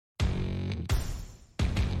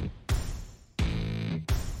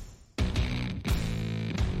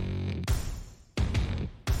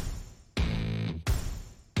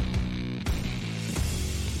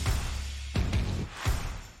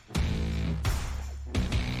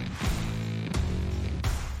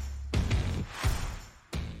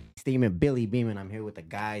Steeman, Billy Beeman. I'm here with the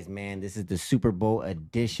guys, man. This is the Super Bowl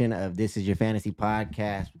edition of This Is Your Fantasy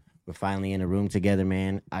Podcast. We're finally in a room together,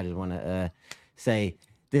 man. I just want to say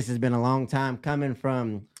this has been a long time coming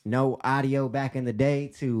from no audio back in the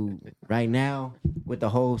day to right now with the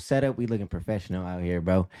whole setup. We looking professional out here,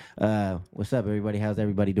 bro. What's up, everybody? How's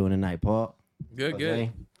everybody doing tonight, Paul? Good,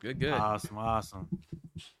 Jose? good. Awesome.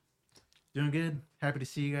 Doing good. Happy to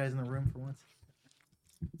see you guys in the room for once.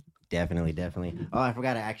 Definitely. Oh, I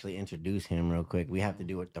forgot to actually introduce him real quick. We have to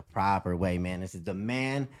do it the proper way, man. This is the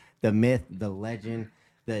man, the myth, the legend,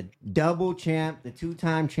 the double champ, the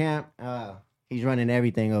two-time champ. He's running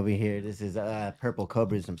everything over here. This is Purple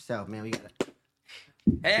Cobras himself, man. We got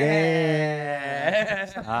Hey.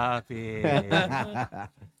 Stop it.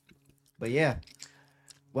 But yeah,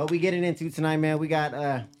 what we getting into tonight, man? We got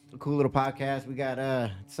a cool little podcast. We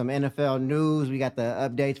got some NFL news. We got the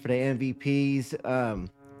updates for the MVPs.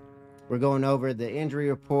 We're going over the injury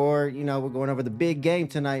report. You know, we're going over the big game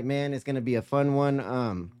tonight, man. It's gonna be a fun one.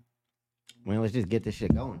 Man, let's just get this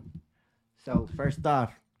shit going. So first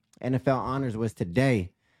off, NFL honors was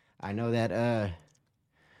today. I know that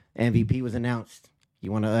MVP was announced.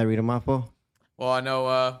 You want to read them off, Paul? Well, I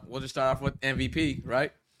know we'll just start off with MVP,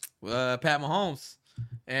 right? Pat Mahomes.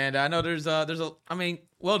 And I know there's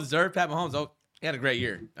well deserved. Pat Mahomes, he had a great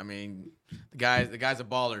year. I mean, the guy's a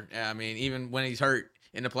baller. I mean, even when he's hurt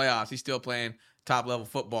in the playoffs, he's still playing top level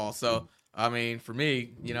football. So, I mean, for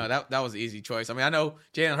me, you know, that was an easy choice. I mean, I know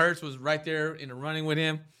Jalen Hurts was right there in the running with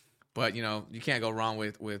him, but you know, you can't go wrong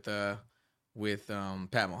with Pat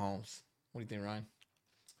Mahomes. What do you think, Ryan?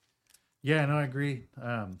 Yeah, no, I agree.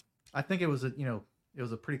 I think it was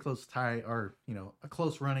a pretty close tie, or a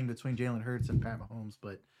close running between Jalen Hurts and Pat Mahomes.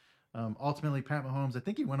 But ultimately, Pat Mahomes, I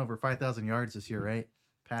think he went over 5,000 yards this year, right?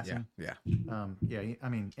 Passing. Yeah. I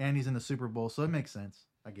mean, and he's in the Super Bowl, so it makes sense.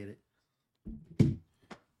 I get it.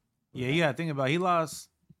 Yeah, you gotta think about it. He lost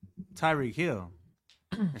Tyreek Hill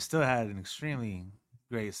and still had an extremely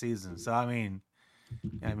great season. So I mean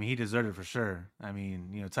he deserved it for sure. I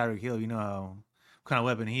mean, Tyreek Hill, you know how kind of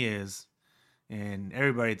weapon he is, and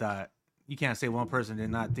everybody thought, you can't say one person did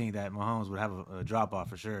not think that Mahomes would have a drop off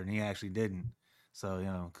for sure, and he actually didn't.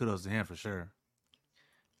 So kudos to him for sure.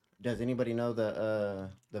 Does anybody know the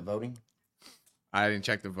voting? I didn't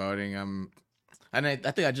check the voting. I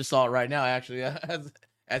think I just saw it right now, actually, as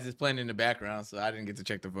it's playing in the background. So I didn't get to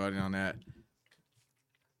check the voting on that.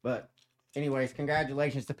 But anyways,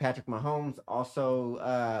 congratulations to Patrick Mahomes.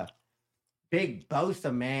 Also, Big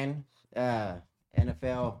Bosa, man.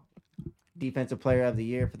 NFL Defensive Player of the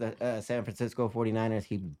Year for the San Francisco 49ers.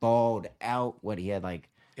 He balled out. He had like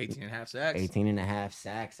 18 and a half sacks. 18 and a half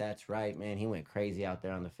sacks. That's right, man. He went crazy out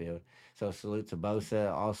there on the field. So salute to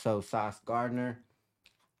Bosa. Also, Sauce Gardner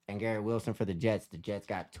and Garrett Wilson for the Jets. The Jets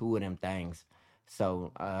got two of them things.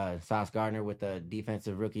 So Sauce Gardner with the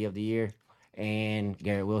Defensive Rookie of the Year, and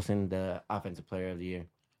Garrett Wilson, the Offensive Player of the Year.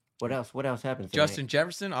 What else happened tonight? Justin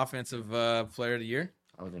Jefferson, Offensive Player of the Year.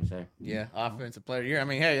 I was going to say. Yeah, Offensive Player of the Year. I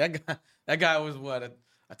mean, hey, that guy was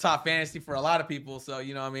a top fantasy for a lot of people. So,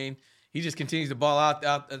 he just continues to ball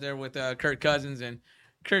out there with Kirk Cousins. And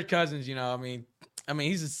Kirk Cousins,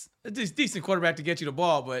 he's a decent quarterback to get you the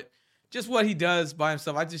ball. But just what he does by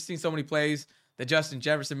himself, I've just seen so many plays that Justin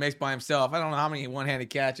Jefferson makes by himself. I don't know how many one-handed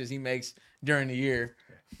catches he makes during the year.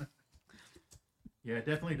 Yeah,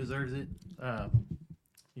 definitely deserves it.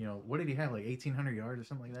 What did he have, like 1,800 yards or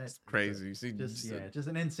something like that? It's crazy. Just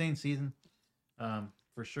an insane season.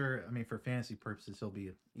 For sure. I mean, for fantasy purposes, he'll be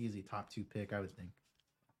an easy top 2 pick, I would think.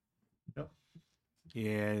 Yep.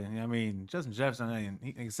 Yeah, I mean, Justin Jefferson,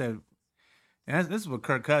 like I said, and this is with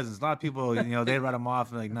Kirk Cousins. A lot of people, they write him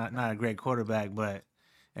off like not a great quarterback, but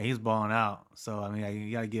he's balling out. So, I mean,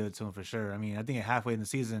 you got to give it to him for sure. I mean, I think halfway in the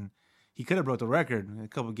season, he could have broke the record. In a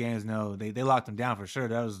couple of games, they locked him down for sure.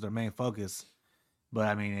 That was their main focus. But,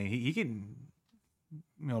 I mean, he can,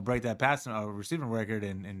 break that passing or receiving record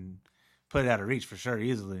and put it out of reach for sure,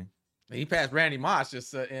 easily. He passed Randy Moss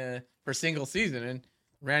just for single season, and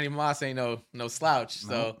Randy Moss ain't no slouch.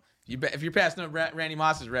 So if you're passing up Randy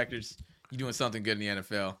Moss's records, you're doing something good in the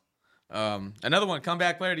NFL. Another one,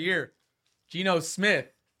 comeback player of the year, Geno Smith,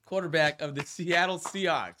 quarterback of the Seattle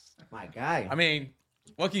Seahawks. My guy. I mean,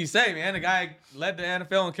 what can you say, man? The guy led the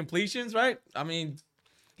NFL in completions, right? I mean,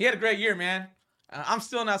 he had a great year, man. I'm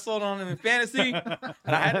still not sold on him in fantasy. And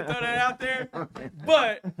I had to throw that out there.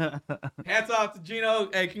 But hats off to Geno.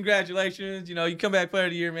 Hey, congratulations. You come back player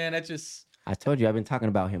of the year, man. That's just... I told you, I've been talking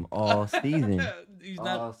about him all season. He's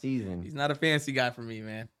season. not a fancy guy for me,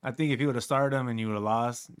 man. I think if you would have started him and you would have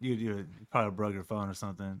lost, you'd probably broke your phone or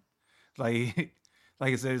something. Like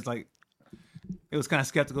I said, it's like it was kind of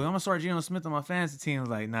skeptical. I'm gonna start Geno Smith on my fantasy team. I was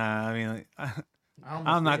like, nah. I mean, like, I almost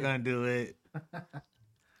I'm not did. gonna do it.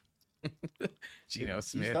 Geno You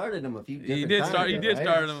Smith. started him a few. You different did times start. You though, did right?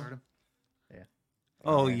 start Start him. him.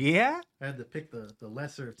 Oh Okay. yeah. I had to pick the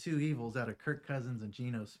lesser of two evils out of Kirk Cousins and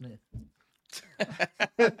Geno Smith.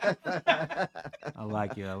 I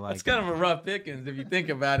like it. I like It's it. kind of a rough pickings if you think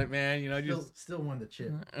about it, man. You know, Still won the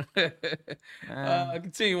chip.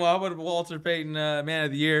 Continue on with Walter Payton, Man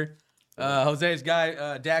of the Year. Jose's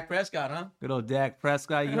guy, Dak Prescott, huh? Good old Dak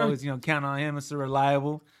Prescott. You always, count on him. It's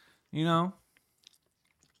reliable. You know.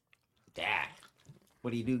 Dak.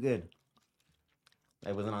 What do you do good?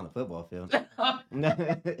 I wasn't on the football field. I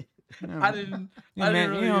didn't. Yeah, I man,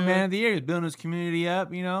 didn't really, man of the year. He's building his community up,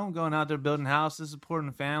 going out there building houses, supporting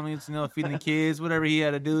the families, feeding the kids, whatever he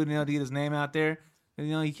had to do, to get his name out there.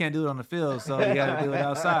 And, he can't do it on the field, so he got to do it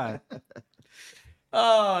outside.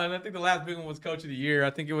 Oh, and I think the last big one was Coach of the Year. I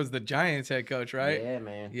think it was the Giants head coach, right? Yeah,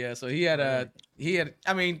 man. Yeah. So he had.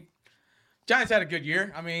 I mean, Giants had a good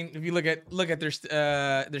year. I mean, if you look at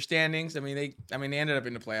their standings, I mean they ended up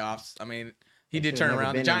in the playoffs. I mean, he They did should've turn never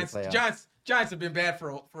around. The been in the Giants have been bad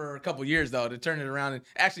for a couple years though. To turn it around and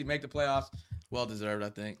actually make the playoffs, well deserved, I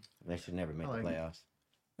think. They should never make I the like it. playoffs.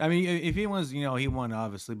 I mean, if he was, he won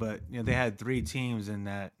obviously, but they had 3 teams in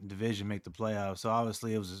that division make the playoffs, so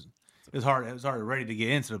obviously it was hard. It was already to get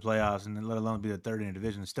into the playoffs, and then let alone be the third in the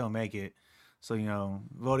division and still make it. So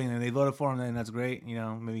voting, and they voted for him, then that's great.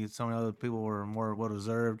 Maybe some other people were more well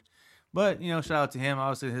deserved, but shout out to him.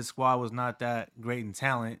 Obviously, his squad was not that great in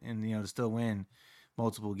talent, and to still win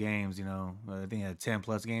multiple games. I think he had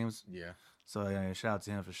 10+ games. Yeah. So yeah, shout out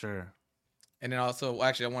to him for sure. And then also,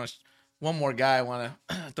 actually, I want one more guy I want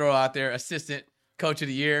to throw out there: assistant coach of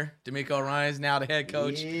the year, D'Amico Ryans, now the head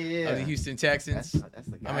coach of the Houston Texans. That's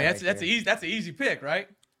the guy. I mean, that's an easy pick, right?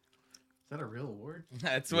 Is that a real award?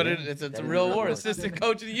 That's what Yeah, it's that a is real a real award, award. assistant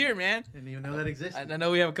coach of the year, man. Didn't even know that existed. I know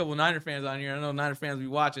we have a couple Niner fans on here. I know Niner fans be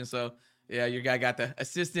watching, so yeah, your guy got the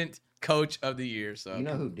assistant coach of the year. So You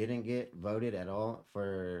know who didn't get voted at all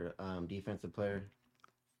for defensive player?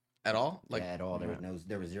 at all, Like at all.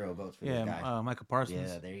 There was 0 votes for this guy. Yeah, Michael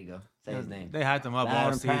Parsons. Yeah, there you go. Say his name. They hyped him up Loud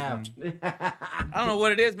all and season. proud. I don't know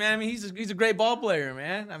what it is, man. I mean, he's a great ball player,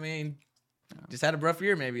 man. I mean, just had a rough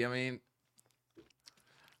year, maybe. I mean,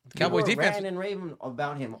 the Cowboys People defense. ran and raving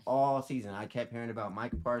about him all season. I kept hearing about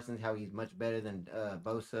Michael Parsons, how he's much better than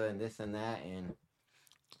Bosa and this and that, and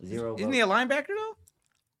 0 Isn't he a votes. linebacker though?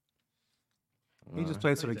 He just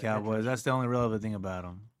plays for the Cowboys. That's the only relevant thing about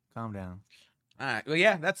him. Calm down. All right. Well,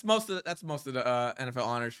 yeah, that's most of the NFL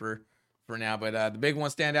honors for now. But the big one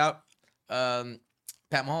stand out, Pat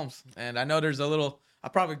Mahomes. And I know there's a little. I'll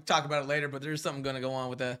probably talk about it later, but there's something going to go on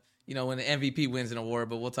with when the MVP wins an award.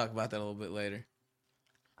 But we'll talk about that a little bit later.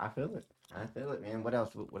 I feel it, man. What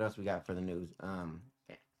else we got for the news?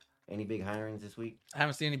 Any big hirings this week? I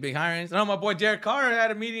haven't seen any big hirings. I know my boy Derek Carr had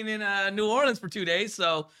a meeting in New Orleans for 2 days,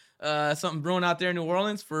 so something brewing out there in New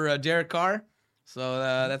Orleans for Derek Carr. So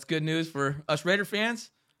that's good news for us Raider fans.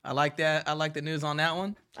 I like that. I like the news on that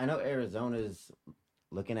one. I know Arizona's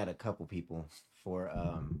looking at a couple people for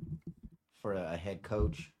a head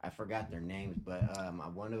coach. I forgot their names, but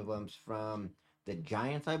one of them's from the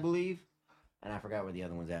Giants, I believe, and I forgot where the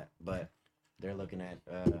other one's at. But they're looking at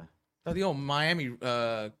The old Miami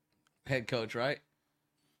head coach, right?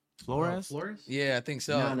 Flores? Flores? Yeah, I think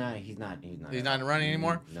so. no, he's not. He's not. He's not in the running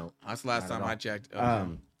anymore? No. That's the last Not at time all. I checked.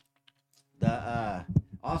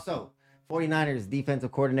 Also 49ers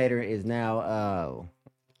defensive coordinator is now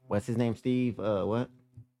what's his name? Steve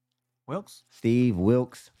Wilkes? Steve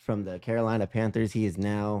Wilkes from the Carolina Panthers. He is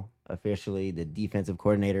now officially the defensive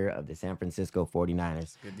coordinator of the San Francisco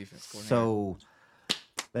 49ers. Good defense coordinator. So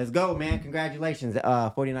let's go, man. Congratulations.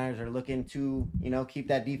 49ers are looking to, keep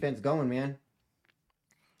that defense going, man.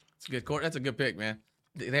 it's a good court. That's a good pick, man.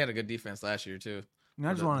 They had a good defense last year too. And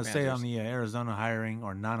I just the want to say Panthers. on the Arizona hiring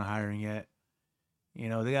or not hiring yet, they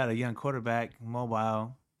got a young quarterback,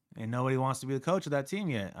 mobile, and nobody wants to be the coach of that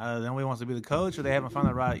team yet. Nobody wants to be the coach, or they haven't found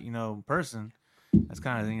the right, person. That's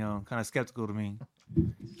kind of skeptical to me.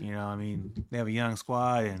 I mean, they have a young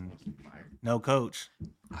squad and no coach.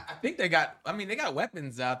 I think they got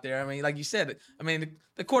weapons out there. I mean, like you said,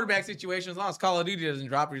 the quarterback situation, as long as Call of Duty doesn't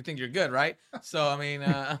drop, you think you're good, right? So, I mean,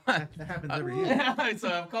 That happens every year. so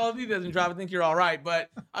if Call of Duty doesn't drop, I think you're all right. But,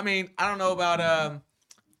 I mean, I don't know about,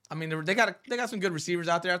 they got some good receivers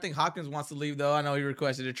out there. I think Hopkins wants to leave, though. I know he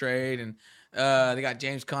requested a trade. And they got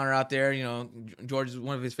James Conner out there. George is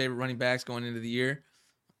one of his favorite running backs going into the year.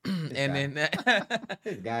 And guy.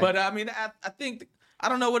 then, guy. but I mean, I think I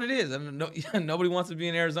don't know what it is. I don't know, nobody wants to be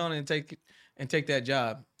in Arizona and take that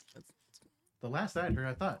job. the last I heard,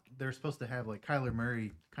 I thought they're supposed to have like Kyler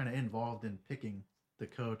Murray kind of involved in picking the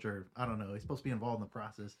coach, or I don't know. He's supposed to be involved in the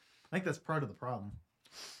process. I think that's part of the problem.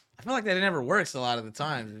 I feel like that never works a lot of the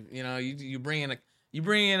time. You know, you bring in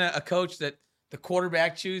a coach that the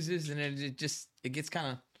quarterback chooses, and then it gets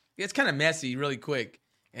kind of messy really quick.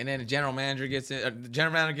 And then the general manager gets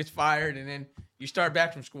fired, and then you start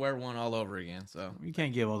back from square one all over again. So You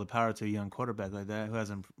can't give all the power to a young quarterback like that who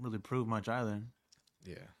hasn't really proved much either.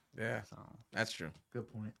 yeah, So that's true. Good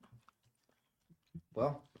point.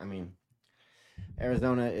 Well, I mean,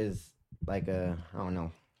 Arizona is like I don't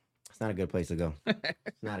know. It's not a good place to go.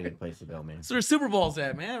 It's not a good place to go, man. So where Super Bowl's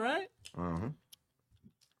at, man, right? Uh-huh.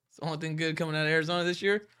 It's the only thing good coming out of Arizona this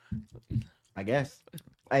year. I guess.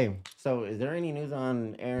 Hey, so is there any news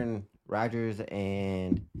on Aaron Rodgers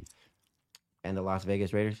and the Las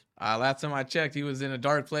Vegas Raiders? Last time I checked, he was in a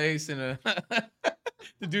dark place and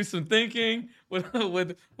to do some thinking with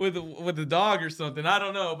the dog or something. I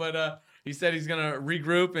don't know, but he said he's gonna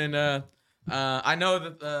regroup. And I know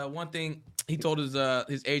that one thing he told his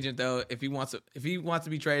agent, though, if he wants to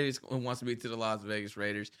be traded, he wants to be to the Las Vegas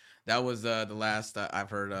Raiders. That was the last I've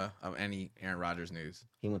heard of any Aaron Rodgers news.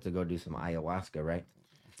 He went to go do some ayahuasca, right?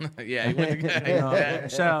 Yeah, he went to,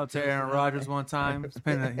 shout out to Aaron Rodgers one time. He's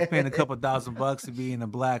paying a couple $1,000 to be in a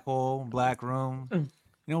black hole, black room. You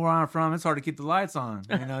know where I'm from, it's hard to keep the lights on.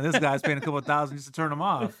 You know, this guy's paying a couple $1,000 just to turn them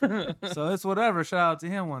off. So it's whatever. Shout out to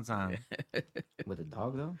him one time. With a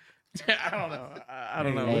dog, though? I don't know. I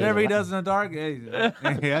don't know. Hey, Whatever he does in the dark, hey,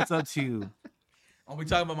 that's up to you. I'll be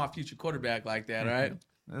talking about my future quarterback like that, right?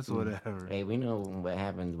 That's whatever. Hey, we know what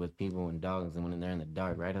happens with people and dogs and when they're in the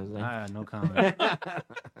dark, right, Jose? I had no comment.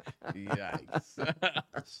 Yikes.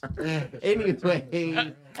 Anyways,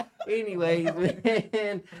 man.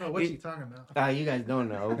 I don't know what you talking about. You guys don't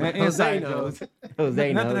know. Inside knows. joke.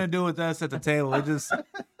 Jose Nothing to knows. do with us at the table. It's just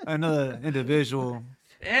another individual.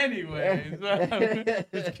 Anyways.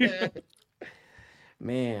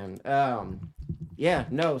 Man, yeah,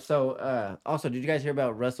 no. So, also, did you guys hear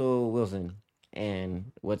about Russell Wilson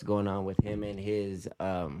and what's going on with him and his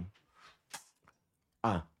my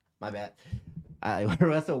bad.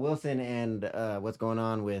 Russell Wilson and what's going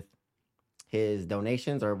on with his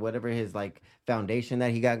donations or whatever his like foundation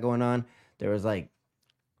that he got going on. There was like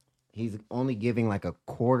he's only giving like a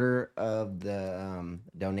quarter of the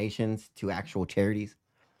donations to actual charities.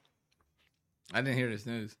 I didn't hear this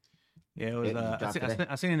news. Yeah, it was. It dropped today.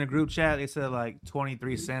 I seen in the group chat they said like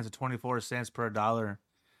 23 cents or 24 cents per dollar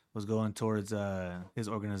was going towards his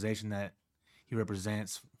organization that he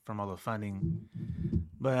represents from all the funding.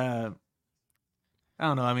 But I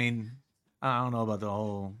don't know. I mean, I don't know about the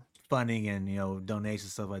whole funding and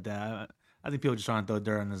donations stuff like that. I think people just trying to throw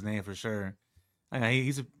dirt on his name for sure. I mean,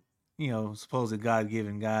 he's a supposed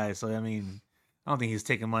God-given guy, so I mean, I don't think he's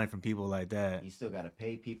taking money from people like that. You still got to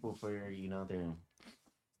pay people for their.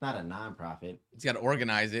 It's not a non-profit. He's got to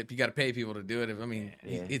organize it. You got to pay people to do it. I mean,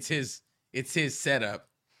 Yeah. it's his setup.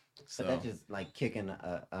 So But that's just like kicking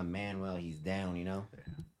a man while he's down,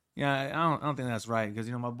 Yeah, I don't think that's right because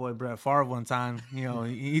my boy Brett Favre one time,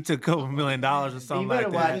 he took a couple $1 million or something You better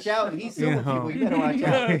like that. watch out. He's suing You know. people. You better watch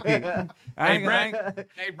out.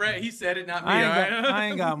 Hey, Brett, he said it, not me. I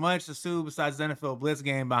ain't got much to sue besides the NFL Blitz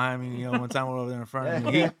game behind me. One time we're over there in front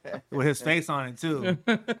of me, with his face on it too.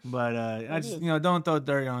 But I just don't throw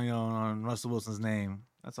dirt on Russell Wilson's name.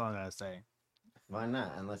 That's all I gotta say. Why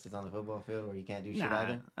not? Unless it's on the football field where you can't do shit Nah,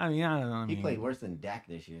 either. I mean, I don't know. He played worse than Dak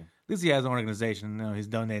this year. At least he has an organization. He's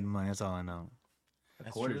donating money. That's all I know. A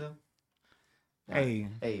That's quarter true. though. Hey,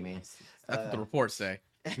 man. That's what the reports say.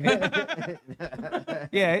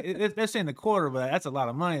 yeah, they're saying the quarter, but that's a lot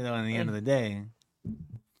of money though. In the end of the day,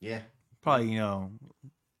 Yeah. probably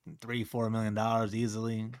 $3-4 million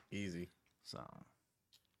easily. Easy. So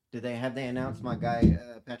Did they announced my guy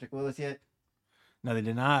Patrick Willis yet? no, they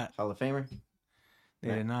did not. Hall of Famer. They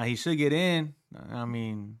did not. He should get in. I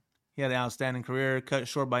mean, he had an outstanding career, cut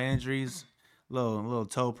short by injuries, little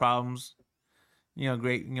toe problems.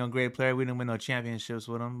 Great player. We didn't win no championships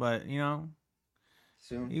with him, but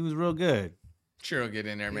Soon. he was real good. Sure, he'll get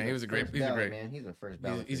in there, man. He was a great. man. He's a first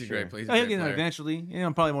ballot. He's a for great sure. player. He's Oh, a he'll great get in player. eventually.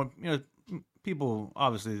 Probably more. People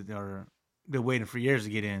obviously they're waiting for years to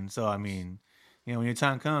get in. So I mean, when your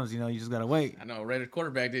time comes, you just gotta wait. I know Raiders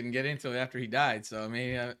quarterback didn't get in until after he died. So I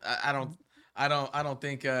mean, I don't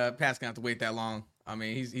think Pat's gonna have to wait that long. I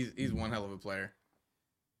mean, he's one hell of a player.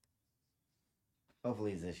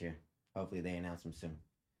 Hopefully it's this year. Hopefully they announce him soon.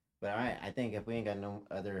 But all right, I think if we ain't got no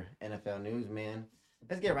other NFL news, man,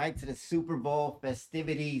 let's get right to the Super Bowl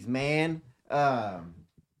festivities, man.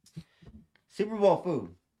 Super Bowl food.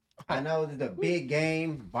 I know there's a big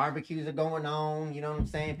game. Barbecues are going on. You know what I'm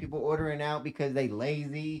saying? People ordering out because they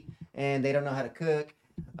lazy and they don't know how to cook.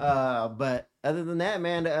 But other than that,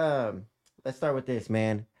 man, let's start with this,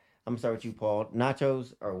 man. I'm gonna start with you, Paul.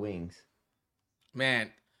 Nachos or wings?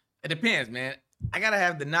 Man, it depends, man. I gotta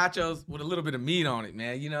have the nachos with a little bit of meat on it,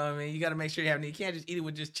 man. You know what I mean? You gotta make sure you can't just eat it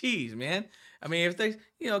with just cheese, man. I mean, if they,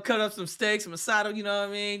 cut up some steaks, some asado, you know what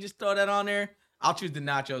I mean? Just throw that on there. I'll choose the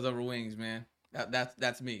nachos over wings, man.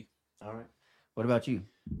 That's me. All right. What about you?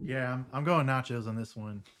 Yeah, I'm going nachos on this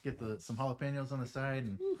one. Get some jalapenos on the side,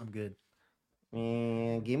 and I'm good.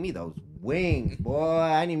 Man, give me those wings, boy.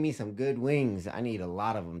 I need me some good wings. I need a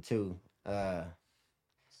lot of them too.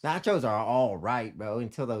 Nachos are all right, bro,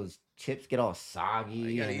 until those chips get all soggy.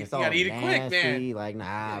 You and it's gotta all eat it quick, nasty. man. Like,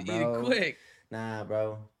 nah, Eat bro. it quick. Nah,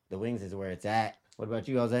 bro. The wings is where it's at. What about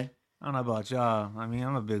you, Jose? I don't know about y'all. I mean,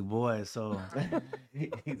 I'm a big boy, so He's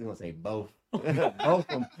gonna say both. Both of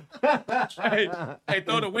them. Hey,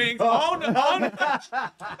 throw the wings on the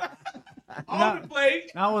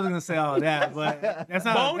plate. I wasn't gonna say all that, but that's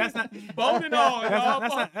not Bone and all.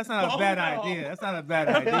 that's not a bad idea. That's not a bad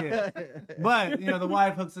idea. But the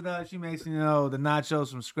wife hooks it up. She makes the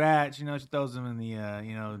nachos from scratch. She throws them in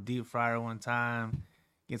the deep fryer one time.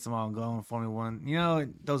 Gets them all going for me one.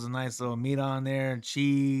 Throws a nice little meat on there,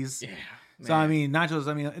 cheese. Yeah. Man. So I mean, nachos.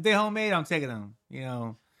 I mean, if they homemade, I'm taking them.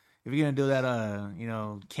 If you're gonna do that,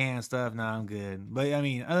 canned stuff, nah, I'm good. But I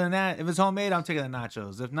mean, other than that, if it's homemade, I'm taking the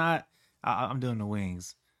nachos. If not, I'm doing the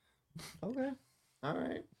wings. Okay. All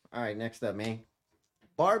right. Next up, man.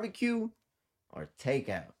 Barbecue or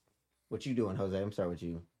takeout? What you doing, Jose? I'm starting with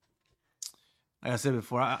you. Like I said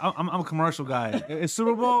before, I'm a commercial guy. It's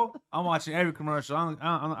Super Bowl. I'm watching every commercial.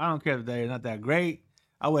 I don't care if they're not that great.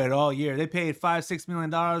 I wait it all year. They paid $5-6 million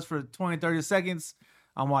for 20-30 seconds.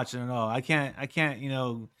 I'm watching it all. I can't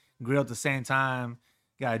grill at the same time.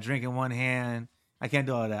 Got a drink in one hand. I can't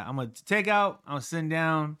do all that. I'm gonna take out. I'm sitting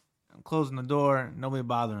down. I'm closing the door. Nobody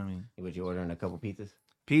bothering me. What you ordering? A couple pizzas?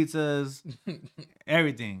 Pizzas,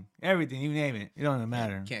 everything, you name it. It don't even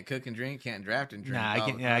matter. Can't cook and drink. Can't draft and drink. Nah, I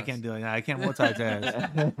can't. Yeah, I can't do it. Nah, I can't multitask.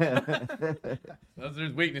 Those are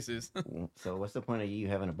his weaknesses. So, what's the point of you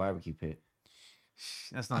having a barbecue pit?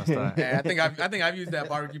 That's not a start. Yeah, I think I've used that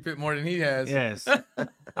barbecue pit more than he has. Yes, the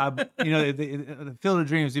Field of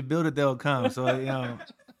Dreams. You build it, they'll come. So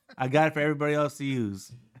I got it for everybody else to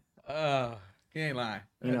use. He ain't lying.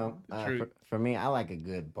 For me, I like a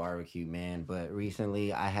good barbecue, man. But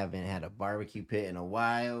recently, I haven't had a barbecue pit in a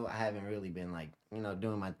while. I haven't really been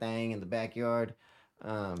doing my thing in the backyard.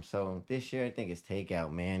 So this year, I think it's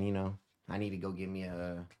takeout, man. I need to go get me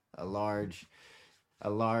a large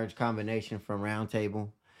combination from Round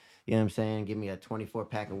Table. You know what I'm saying? Give me a 24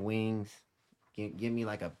 pack of wings. Give me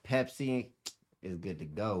like a Pepsi. It's good to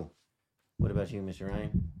go. What about you, Mr.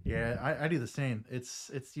 Ryan? Yeah, I do the same. It's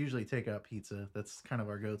usually takeout pizza. That's kind of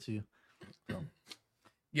our go-to. So.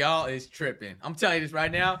 Y'all is tripping. I'm telling you this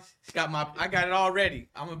right now. I got it all ready.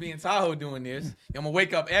 I'm gonna be in Tahoe doing this. I'm gonna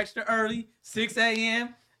wake up extra early, 6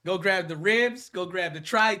 a.m. Go grab the ribs. Go grab the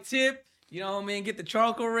tri-tip. You know what I mean? Get the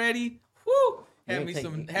charcoal ready. Woo! Have me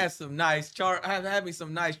some nice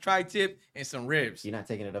tri-tip and some ribs. You're not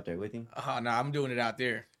taking it up there with you? No, I'm doing it out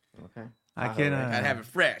there. Okay. I can. Gotta have it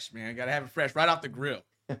fresh, man. Gotta have it fresh right off the grill.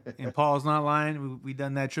 And Paul's not lying. We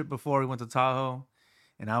done that trip before. We went to Tahoe,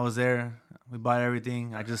 and I was there. We bought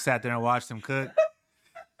everything. I just sat there and watched them cook,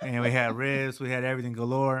 and we had ribs. We had everything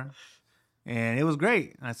galore, and it was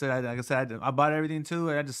great. I bought everything too.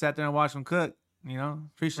 And I just sat there and watched them cook.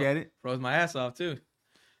 Appreciate it. Froze my ass off too.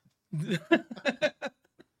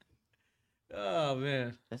 Oh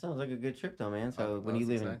man, that sounds like a good trip though, man. So when are you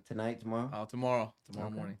leaving? Tonight, tomorrow? Oh, tomorrow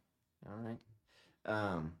morning. All right.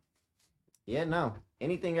 Yeah, no.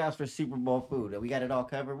 Anything else for Super Bowl food? We got it all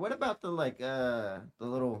covered. What about the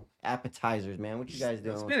little appetizers, man? What you guys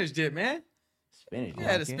doing? Spinach dip, man. Spinach dip.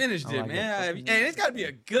 Yeah, the spinach dip, man. And it's got to be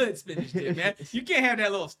a good spinach dip, man. You can't have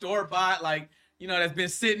that little store bought that's been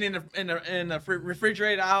sitting in the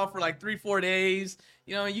refrigerator aisle for like 3-4 days.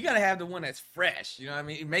 You got to have the one that's fresh. You know what I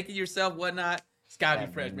mean? Make it yourself, whatnot. It's got to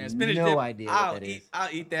be fresh, man. Spinach dip. No idea what that is. I'll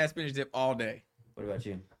eat that spinach dip all day. What about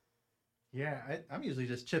you? Yeah, I'm usually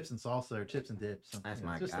just chips and salsa or chips and dip. That's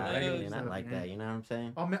my guy, man. I like that. You know what I'm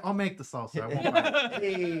saying? I'll make the salsa. I won't buy it.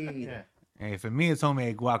 Hey. Yeah. Hey, for me, it's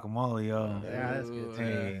homemade guacamole, yo. Yeah, that's good.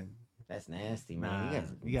 Hey, that's nasty, man.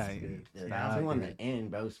 You got the last one to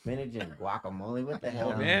end, bro. Spinach and guacamole. What the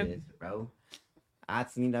hell, man? Is this, bro?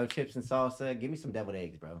 Chips and salsa. Give me some deviled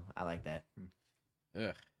eggs, bro. I like that.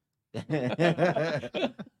 Ugh.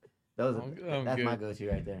 Those I'm that's good. my go-to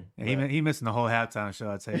right there. Yeah, he missing the whole halftime show.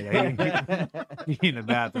 I tell you, that. He in the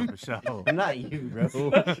bathroom for sure. Not you, bro.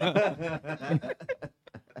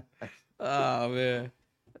 Oh man.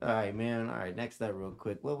 All right, man. All right, next up, real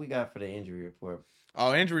quick, what we got for the injury report?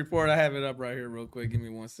 Oh, injury report. I have it up right here, real quick. Give me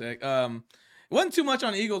 1 sec. It wasn't too much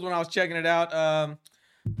on the Eagles when I was checking it out.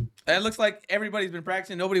 It looks like everybody's been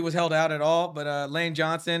practicing. Nobody was held out at all, but Lane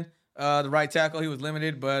Johnson, the right tackle, he was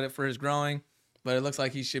limited, but for his growing. But it looks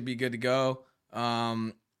like he should be good to go.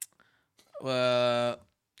 Who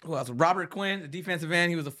else? Robert Quinn, the defensive end.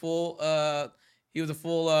 He was a full.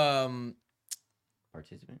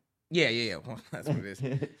 Participant. Yeah. Well, that's what it is.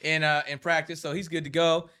 In practice, so he's good to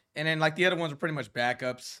go. And then like the other ones are pretty much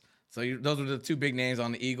backups. So those are the two big names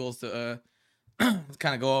on the Eagles to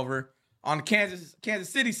kind of go over. On the Kansas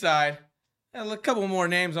City side, a couple more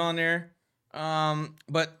names on there.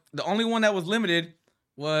 But the only one that was limited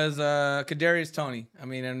was Kadarius Toney. I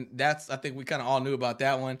mean, and I think we kind of all knew about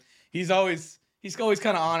that one. He's always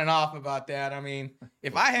kind of on and off about that. I mean,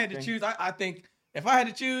 if I had to choose, I think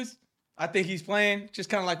he's playing. Just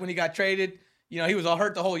kind of like when he got traded. You know, he was all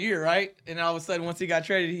hurt the whole year, right? And all of a sudden, once he got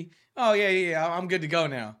traded, I'm good to go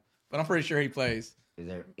now. But I'm pretty sure he plays. Is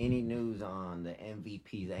there any news on the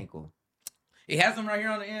MVP's ankle? He has him right here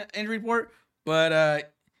on the injury report,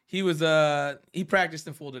 but he practiced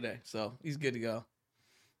in full today, so he's good to go.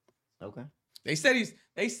 Okay. They said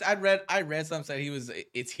I read something said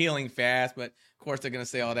it's healing fast, but of course they're gonna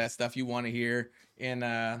say all that stuff you want to hear on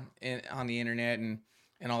the internet and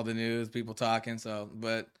all the news, people talking. So,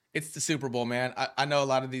 but it's the Super Bowl, man. I know a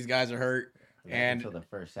lot of these guys are hurt. And until the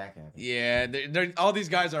first sack happened. Yeah, all these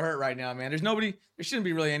guys are hurt right now, man. There shouldn't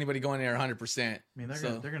be really anybody going there 100%. I mean,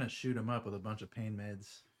 they're gonna shoot him up with a bunch of pain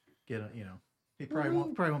meds. He probably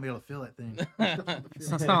won't be able to feel that thing. It's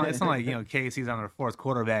not like Casey's on their fourth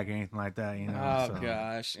quarterback or anything like that.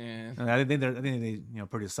 Gosh, yeah. I think they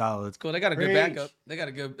pretty solid. It's cool. They got a good backup. They got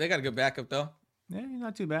a good backup though. Yeah,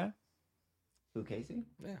 not too bad. Who, Casey?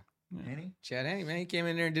 Yeah. Henny? Chad Henne, man, he came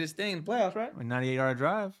in there and did his thing in the playoffs, right? A 98-yard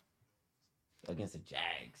drive against the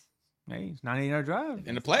Jags. Hey, it's 98-yard drive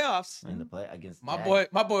in the playoffs. In the play against my boy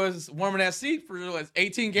was warming that seat for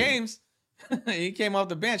 18 games. He came off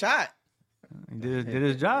the bench hot. He did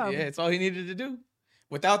his job. Yeah, it's all he needed to do.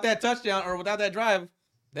 Without that touchdown or without that drive,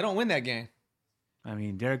 they don't win that game. I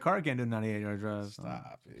mean, Derek Carr can't do 98-yard drives.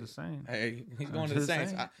 Stop it. Just saying. Hey, he's going to the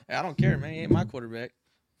Saints. I don't care, man. He ain't my quarterback.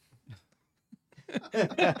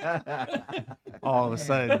 All of a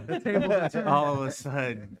sudden. All of a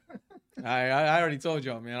sudden. I already told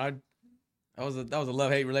y'all, man. That was a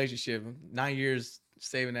love-hate relationship. 9 years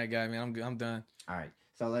saving that guy, man. I'm done. All right.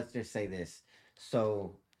 So let's just say this.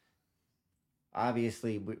 So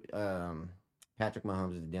obviously, Patrick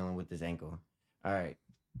Mahomes is dealing with this ankle. All right.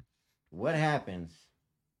 What happens,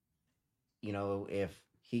 if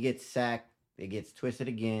he gets sacked, it gets twisted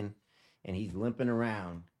again, and he's limping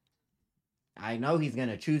around? I know he's going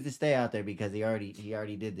to choose to stay out there because he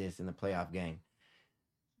already did this in the playoff game.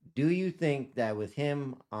 Do you think that with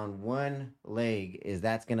him on one leg,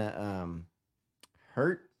 that's going to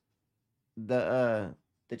hurt the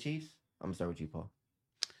Chiefs? I'm going to start with you, Paul.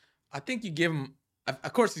 I think you give him.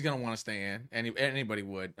 Of course, he's gonna want to stay in. Anybody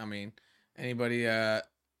would. I mean, anybody.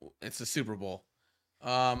 It's a Super Bowl.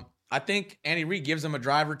 I think Andy Reid gives him a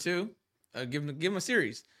drive or two. Give him a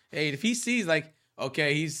series. Hey, if he sees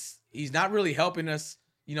okay, he's not really helping us,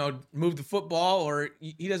 move the football, or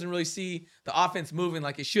he doesn't really see the offense moving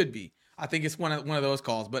like it should be. I think it's one of those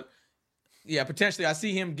calls. But yeah, potentially, I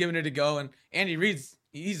see him giving it a go. And Andy Reid's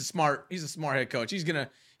he's a smart head coach.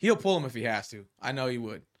 He'll pull him if he has to. I know he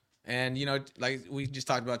would. And, like we just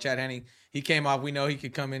talked about Chad Henne, he came off. We know he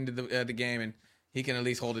could come into the game and he can at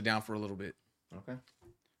least hold it down for a little bit. Okay.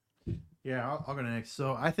 Yeah, I'll go next.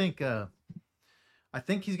 So I think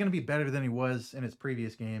he's going to be better than he was in his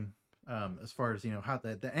previous game, as far as, how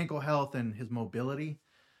the ankle health and his mobility.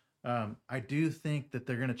 I do think that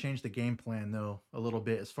they're going to change the game plan, though, a little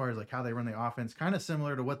bit as far as how they run the offense, kind of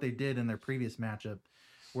similar to what they did in their previous matchup,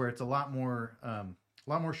 where it's a lot more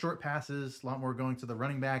short passes, a lot more going to the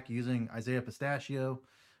running back using Isaiah Pistachio.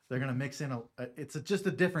 They're going to mix in it's just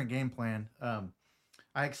a different game plan.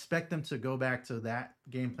 I expect them to go back to that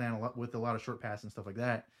game plan with a lot of short passes and stuff like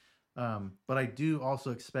that. But I do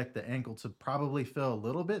also expect the ankle to probably feel a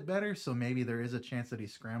little bit better. So maybe there is a chance that he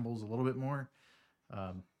scrambles a little bit more.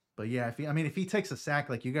 But yeah, if he takes a sack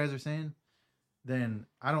like you guys are saying, then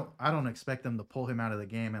I don't expect them to pull him out of the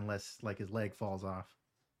game unless his leg falls off.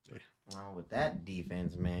 Well, with that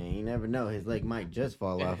defense, man, you never know. His leg might just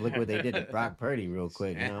fall off. Look what they did to Brock Purdy real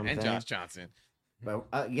quick. You know what I'm saying? And Josh Johnson. But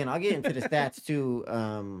again, I'll get into the stats too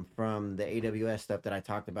from the AWS stuff that I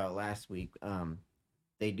talked about last week.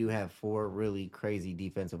 They do have 4 really crazy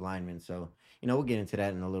defensive linemen, so we'll get into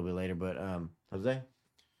that in a little bit later. But Jose,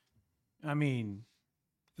 I mean,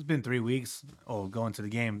 it's been 3 weeks. Going to the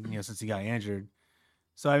game, since he got injured.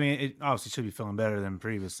 So I mean, it obviously should be feeling better than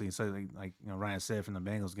previously. So like Ryan said from the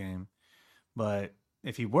Bengals game, but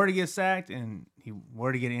if he were to get sacked and he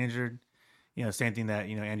were to get injured, same thing that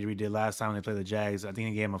Andy Reid did last time when they played the Jags. I think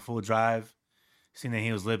he gave him a full drive, seeing that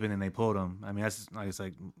he was limping and they pulled him. I mean, that's just, it's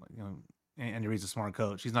like Andy Reid's a smart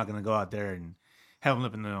coach. He's not going to go out there and have him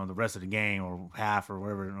limping the rest of the game or half or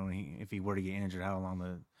whatever. If he were to get injured, how long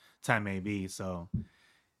the time may be. So.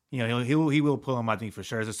 He will pull him. I think for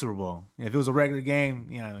sure. It's a Super Bowl. If it was a regular game,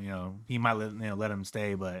 he might let him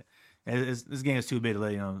stay. But this game is too big to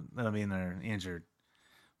let him be in there injured.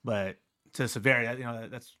 But to severity,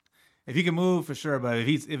 that's if he can move for sure. But if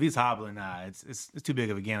he's hobbling, it's too big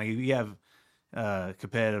of a game. Like you have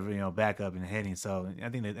competitive backup and hitting. So I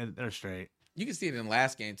think they're straight. You can see it in the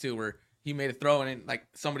last game too, where he made a throw and like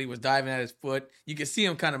somebody was diving at his foot. You can see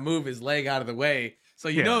him kind of move his leg out of the way. So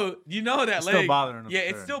you know that it's leg still bothering him. Yeah,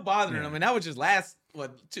 it's still bothering him, and that was just last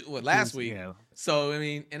week. Yeah. So I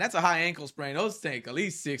mean, and that's a high ankle sprain. Those take at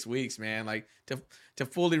least 6 weeks, man. Like to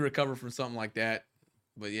fully recover from something like that.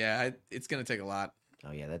 But yeah, it's gonna take a lot.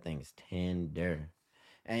 Oh yeah, that thing's tender.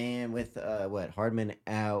 And with Hardman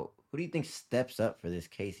out, who do you think steps up for this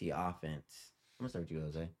KC offense? I'm gonna start with you,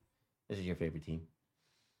 Jose. This is your favorite team.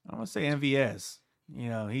 I'm gonna say MVS.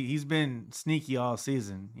 He's been sneaky all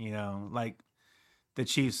season. Like the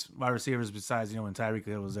Chiefs wide receivers besides, when Tyreek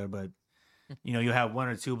Hill was there, but you'll have 1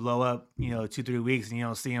 or 2 blow up, 2-3 weeks and you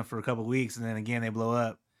don't see him for a couple weeks and then again they blow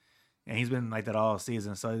up. And he's been like that all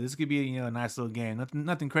season. So this could be, a nice little game.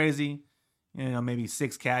 Nothing crazy. Maybe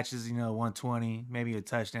 6 catches, 120, maybe a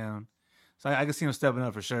touchdown. So I can see him stepping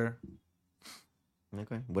up for sure.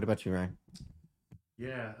 Okay. What about you, Ryan?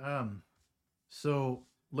 Yeah. So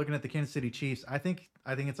looking at the Kansas City Chiefs, I think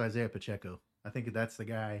it's Isaiah Pacheco. I think that's the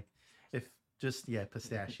guy.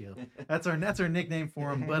 Pistachio. That's our nickname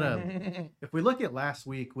for him. But if we look at last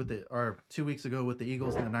week or 2 weeks ago with the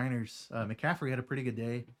Eagles and the Niners, McCaffrey had a pretty good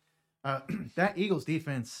day. That Eagles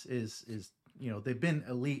defense is they've been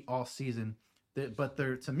elite all season. But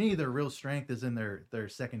to me, their real strength is in their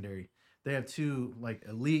secondary. They have 2 like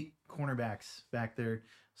elite cornerbacks back there,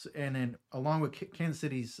 and then along with Kansas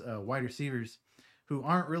City's wide receivers, who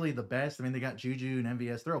aren't really the best. I mean, they got Juju and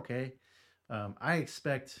MVS. They're okay. I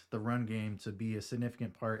expect the run game to be a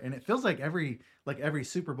significant part, and it feels like every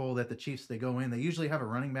Super Bowl that the Chiefs they go in, they usually have a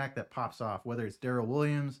running back that pops off, whether it's Darrell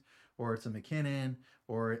Williams or it's a McKinnon,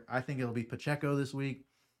 or I think it'll be Pacheco this week.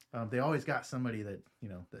 They always got somebody that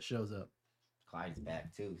that shows up. Clyde's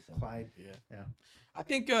back too. So. Clyde, yeah. I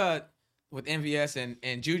think with MVS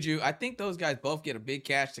and Juju, I think those guys both get a big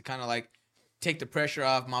catch to kind of like take the pressure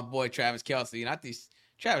off my boy Travis Kelce. And I think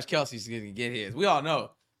Travis Kelce's going to get his. We all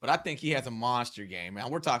know. But I think he has a monster game, man.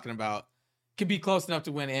 We're talking about could be close enough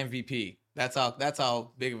to win MVP. That's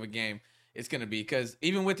how big of a game it's going to be. Because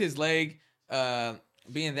even with his leg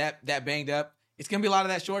being that banged up, it's going to be a lot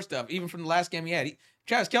of that short stuff. Even from the last game he had,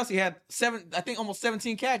 Travis Kelce had almost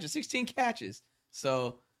 17 catches, 16 catches.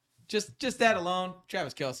 So just that alone,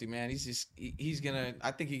 Travis Kelce, man, he's gonna. I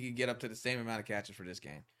think he could get up to the same amount of catches for this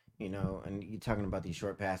game. And you're talking about these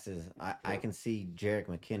short passes. I can see Jerick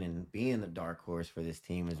McKinnon being the dark horse for this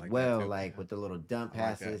team as well. Like with the little dump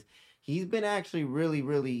passes, he's been actually really,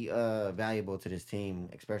 really valuable to this team,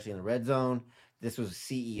 especially in the red zone. This was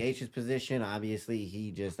CEH's position.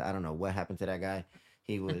 Obviously, I don't know what happened to that guy.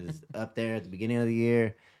 He was up there at the beginning of the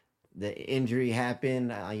year. The injury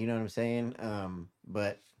happened. You know what I'm saying?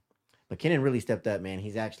 But McKinnon really stepped up, man.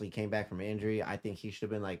 He's actually came back from an injury. I think he should have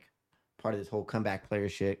been like part of this whole comeback player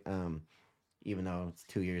shit. Even though it's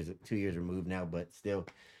 2 years removed now, but still,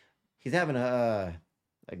 he's having a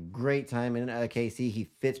great time in KC. He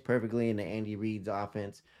fits perfectly in the Andy Reid's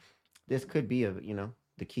offense. This could be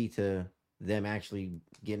the key to them actually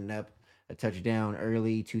getting up a touchdown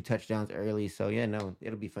early, 2 touchdowns early. So yeah, no,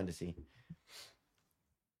 it'll be fun to see.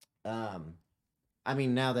 I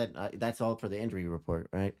mean, now that that's all for the injury report,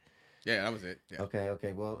 right? Yeah, that was it. Yeah.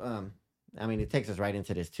 Okay. Well, I mean, it takes us right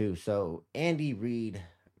into this too. So Andy Reid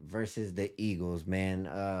versus the Eagles, man.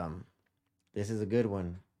 This is a good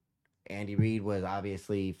one. Andy Reid was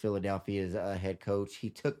obviously Philadelphia's head coach. He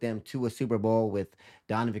took them to a Super Bowl with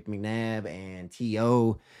Donovan McNabb and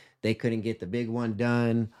T.O. They couldn't get the big one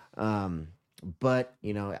done. But,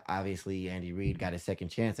 obviously Andy Reid got a second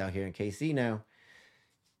chance out here in KC now.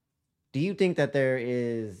 Do you think that there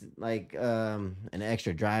is like an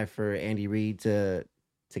extra drive for Andy Reid to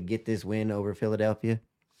to get this win over Philadelphia?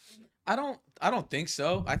 I don't think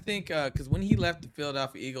so. I think because when he left the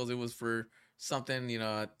Philadelphia Eagles, it was for something,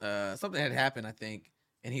 something had happened, I think,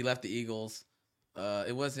 and he left the Eagles.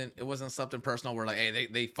 It wasn't something personal where like, hey,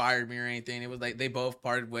 they fired me or anything. It was like they both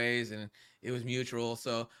parted ways and it was mutual.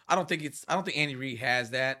 So I don't think Andy Reid has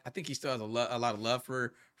that. I think he still has a lot of love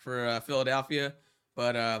for Philadelphia,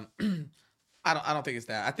 but I don't think it's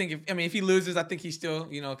that. I think if he loses, I think he's still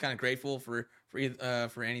kind of grateful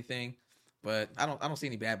for anything, but I don't see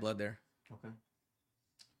any bad blood there. Okay.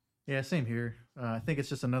 Yeah, same here. I think it's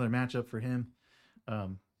just another matchup for him.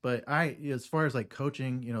 But as far as like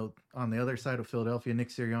coaching, on the other side of Philadelphia, Nick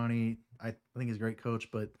Sirianni, I think he's a great coach.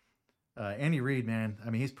 But Andy Reid, man, I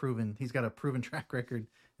mean, he's got a proven track record,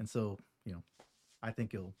 and so I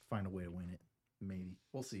think he'll find a way to win it. Maybe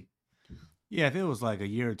we'll see. Yeah, if it was like a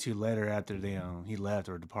year or two later after he left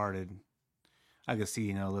or departed, I could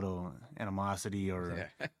see a little animosity or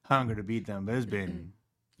hunger to beat them. But it's been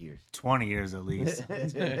Years. 20 years at least,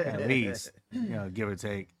 give or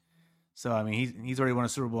take. So I mean, he's already won a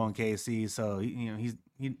Super Bowl in KC. So he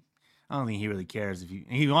I don't think he really cares if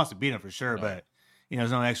he wants to beat him for sure. Right. But there's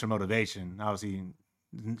no extra motivation. Obviously,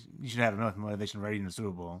 you should have enough motivation ready in the Super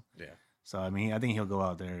Bowl. Yeah. So I mean, I think he'll go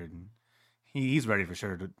out there and he's ready for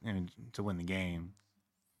sure to win the game.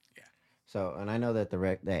 Yeah. So, and I know that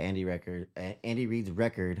Andy Reid's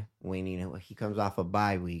record when he comes off a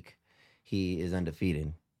bye week, he is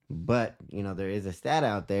undefeated. But there is a stat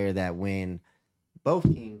out there that when both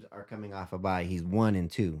teams are coming off a bye, he's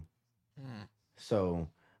 1-2. So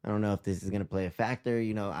I don't know if this is going to play a factor.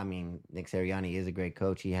 I mean, Nick Sirianni is a great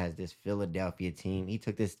coach. He has this Philadelphia team. He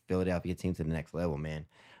took this Philadelphia team to the next level, man.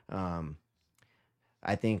 I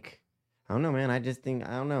don't know, man. I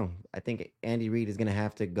don't know. I think Andy Reid is going to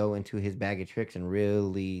have to go into his bag of tricks and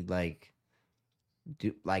really be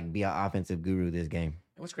an offensive guru this game.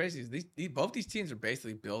 What's crazy is both these teams are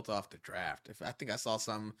basically built off the draft. I think I saw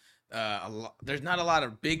some. There's not a lot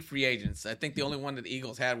of big free agents. I think the only one that the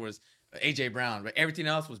Eagles had was AJ Brown, but everything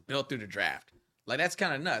else was built through the draft. Like that's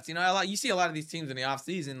kind of nuts. You see a lot of these teams in the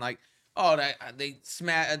offseason, like they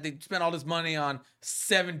spent all this money on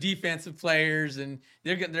 7 defensive players, and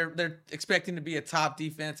they're expecting to be a top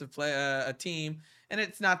defensive team, and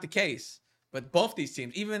it's not the case. But both these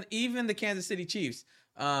teams, even the Kansas City Chiefs.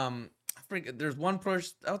 There's one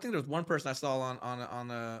person. I don't think there's one person I saw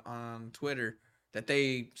on Twitter that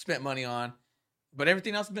they spent money on, but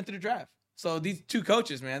everything else has been through the draft. So these two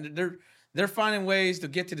coaches, man, they're finding ways to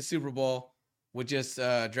get to the Super Bowl with just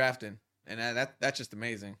drafting, and that's just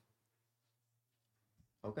amazing.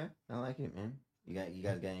 Okay, I like it, man. You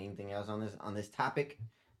guys got anything else on this topic?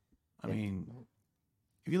 I mean,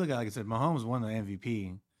 if you look at, like I said, Mahomes won the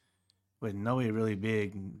MVP with nobody really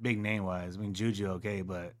big name wise. I mean, Juju, okay,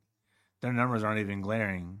 but their numbers aren't even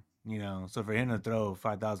glaring, So for him to throw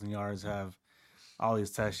 5,000 yards, have all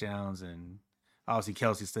these touchdowns, and obviously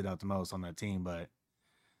Kelsey stood out the most on that team, but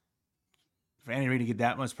for Andy Reid to get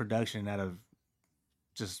that much production out of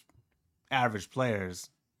just average players,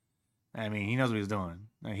 I mean, he knows what he's doing.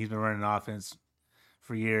 He's been running an offense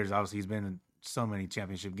for years. Obviously, he's been in so many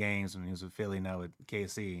championship games when he was with Philly, now with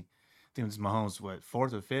KC. I think it's Mahomes,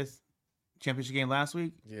 4th or 5th championship game last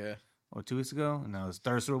week? Yeah. Or 2 weeks ago? And now it's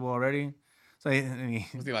 3rd Super Bowl already. So, I mean,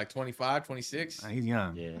 was he like 25, 26? He's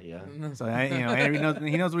young. Yeah. So, Andy knows,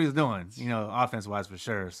 he knows what he's doing, offense-wise for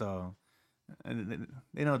sure. So,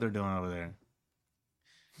 they know what they're doing over there.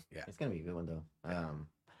 Yeah. It's going to be a good one, though.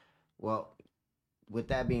 Well, with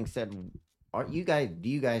that being said, do you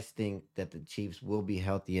guys think that the Chiefs will be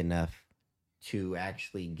healthy enough to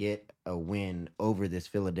actually get a win over this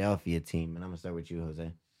Philadelphia team? And I'm going to start with you,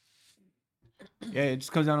 Jose. Yeah, it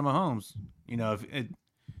just comes down to Mahomes.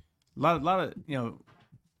 A lot of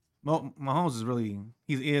Mahomes is really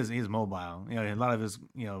he's mobile. A lot of his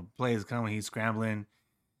plays come when he's scrambling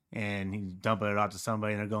and he's dumping it out to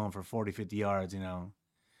somebody and they're going for 40, 50 yards.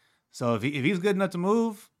 So if he's good enough to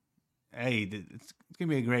move, hey, it's gonna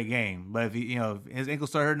be a great game. But if his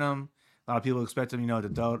ankles start hurting him, a lot of people expect him to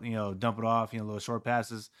dump it off, little short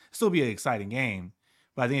passes. It'll still be an exciting game.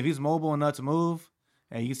 But I think if he's mobile enough to move,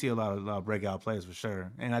 hey, you can see a lot of breakout plays for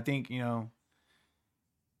sure. And I think it's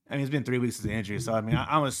been 3 weeks of the injury, so I mean,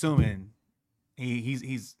 I'm assuming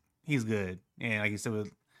he's good. And like you said,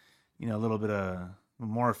 with a little bit of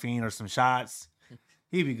morphine or some shots,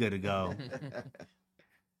 he'd be good to go.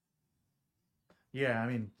 Yeah, I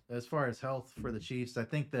mean, as far as health for the Chiefs, I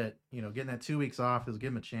think that getting that 2 weeks off is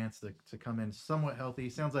give him a chance to come in somewhat healthy.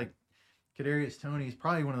 Sounds like Kadarius Toney is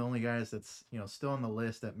probably one of the only guys that's still on the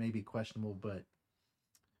list that may be questionable, but.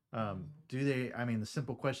 The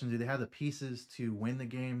simple question, do they have the pieces to win the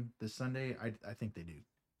game this Sunday? I think they do.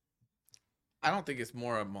 I don't think it's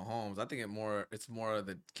more of Mahomes. I think it's more of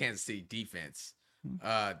the Kansas City defense.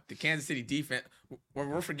 The Kansas City defense.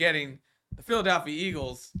 We're forgetting the Philadelphia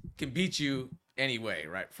Eagles can beat you anyway,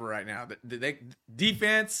 right? For right now, they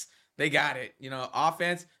defense they got it.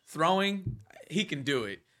 Offense, throwing, he can do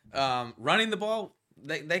it. Running the ball,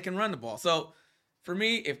 they can run the ball. So for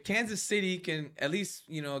me, if Kansas City can at least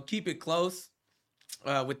keep it close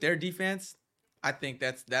with their defense, I think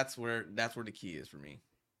that's where the key is for me.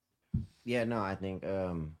 Yeah, no, I think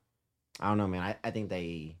I don't know, man. I think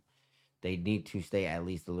they need to stay at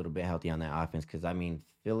least a little bit healthy on that offense because I mean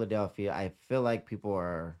Philadelphia. I feel like people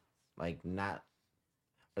are like not,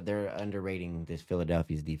 but they're underrating this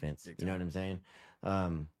Philadelphia's defense. You know what I'm saying?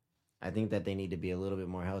 I think that they need to be a little bit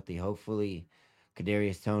more healthy. Hopefully,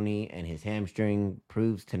 Kadarius Toney and his hamstring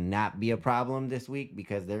proves to not be a problem this week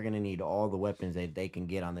because they're gonna need all the weapons that they can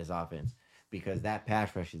get on this offense because that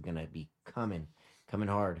pass rush is gonna be coming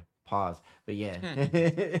hard. Pause. But yeah.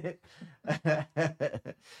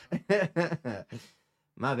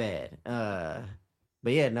 My bad.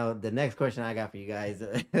 But yeah, no, the next question I got for you guys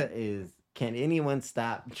is can anyone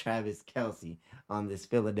stop Travis Kelce on this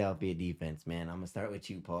Philadelphia defense, man? I'm gonna start with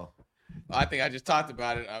you, Paul. I think I just talked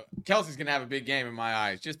about it. Kelsey's gonna have a big game in my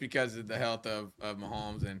eyes, just because of the health of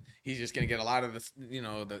Mahomes, and he's just gonna get a lot of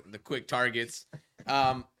the quick targets.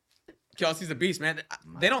 Kelsey's a beast, man.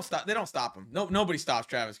 They don't stop him. Nobody stops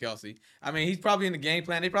Travis Kelce. I mean, he's probably in the game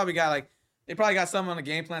plan. They probably got something on the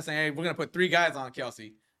game plan saying, "Hey, we're gonna put 3 guys on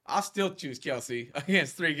Kelce." I'll still choose Kelce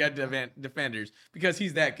against 3 good defenders because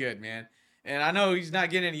he's that good, man. And I know he's not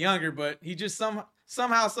getting any younger, but he just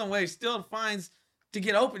somehow, some way, still finds to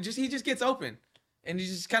get open. He just gets open, and he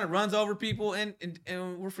just kind of runs over people. And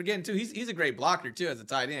we're forgetting too, he's a great blocker too as a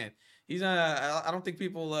tight end. He's I don't think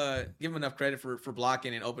people give him enough credit for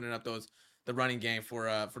blocking and opening up the running game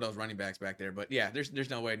for those running backs back there. But yeah, there's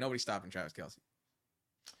no way nobody's stopping Travis Kelce.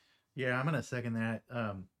 Yeah, I'm gonna second that.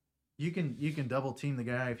 You can double team the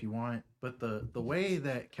guy if you want, but the way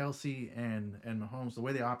that Kelce and Mahomes, the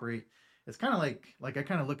way they operate, it's kind of like I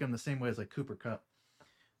kind of look at them the same way as like Cooper Kupp.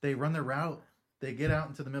 They run their route, they get out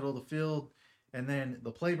into the middle of the field, and then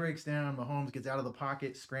the play breaks down. Mahomes gets out of the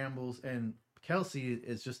pocket, scrambles, and Kelce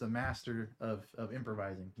is just a master of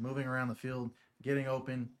improvising, moving around the field, getting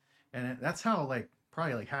open, and that's how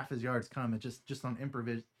probably half his yards come. It's just on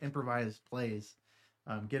improvised plays,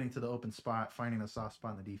 getting to the open spot, finding a soft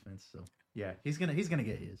spot in the defense. So yeah, he's gonna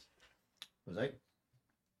get his. Was I?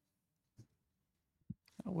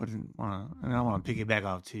 I wouldn't want to. I don't want to piggyback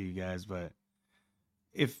off to you guys, but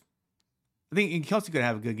I think Kelsey could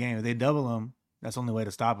have a good game. If they double him, that's the only way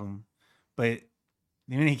to stop him. But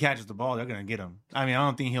the minute he catches the ball, they're going to get him. I mean, I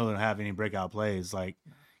don't think he'll have any breakout plays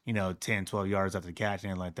 10, 12 yards after the catch,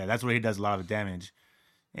 anything like that. That's where he does a lot of damage.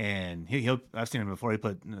 And I've seen him before. He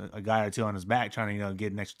put a guy or two on his back trying to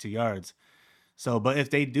get an extra 2 yards. So, but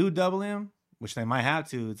if they do double him, which they might have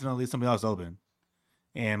to, it's going to leave somebody else open.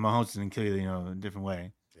 And Mahomes is going to kill you, a different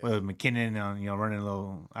way. Yeah. Whether McKinnon, running a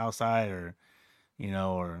little outside or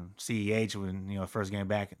CEH when, first game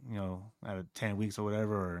back, out of 10 weeks or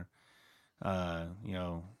whatever, or,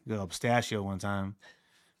 good old Pistachio one time.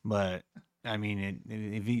 But, I mean,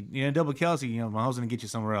 if he, double Kelce, Mahomes going to get you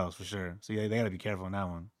somewhere else for sure. So, yeah, they got to be careful on that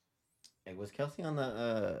one. Hey, was Kelce on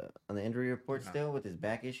the injury report still with his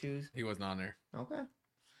back issues? He wasn't on there. Okay.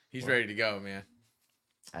 He's ready to go, man.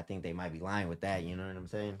 I think they might be lying with that. You know what I'm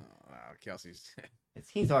saying? Oh, wow, Kelsey's.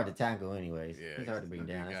 He's hard to tackle, anyways. Yeah, he's hard to bring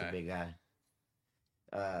down. That's guy. A big guy.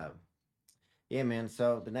 Yeah, man.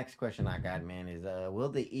 So the next question I got, man, is will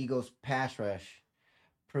the Eagles' pass rush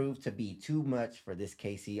prove to be too much for this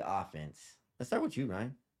KC offense? Let's start with you,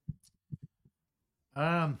 Ryan.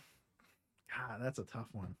 God, that's a tough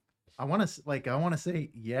one. I want to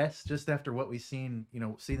say yes, just after what we've seen,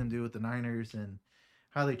 see them do with the Niners and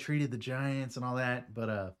how they treated the Giants and all that.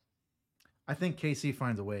 But I think KC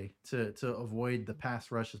finds a way to avoid the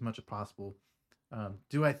pass rush as much as possible.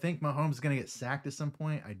 Do I think Mahomes is going to get sacked at some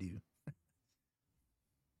point? I do.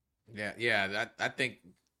 Yeah. I think,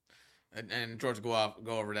 and George will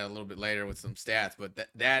go over that a little bit later with some stats, but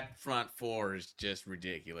that front four is just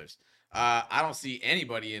ridiculous. I don't see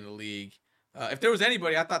anybody in the league. If there was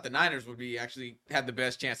anybody, I thought the Niners would be actually had the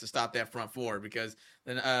best chance to stop that front four because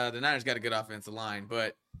the Niners got a good offensive line,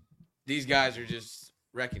 but these guys are just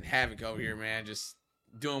wrecking havoc over here, man. Just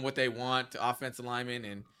doing what they want to offensive linemen,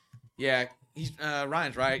 and yeah,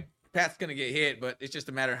 Ryan's right. Pat's gonna get hit, but it's just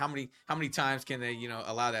a matter of how many times can they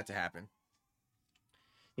allow that to happen.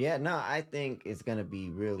 Yeah, no, I think it's gonna be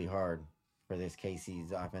really hard for this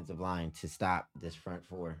KC's offensive line to stop this front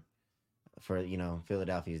four. For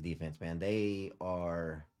Philadelphia's defense, man, they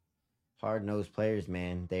are hard-nosed players,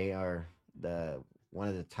 man. They are one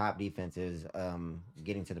of the top defenses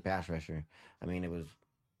getting to the pass rusher. I mean, it was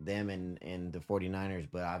them and the 49ers,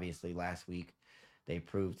 but obviously last week they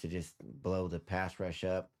proved to just blow the pass rush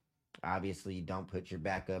up. Obviously, don't put your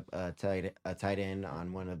backup tight end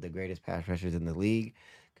on one of the greatest pass rushers in the league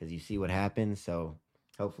because you see what happens. So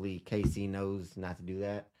hopefully KC knows not to do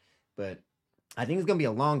that. But I think it's going to be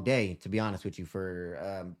a long day, to be honest with you,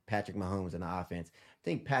 for Patrick Mahomes and the offense. I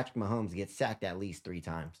think Patrick Mahomes gets sacked at least 3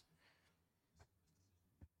 times.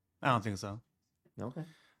 I don't think so. Okay.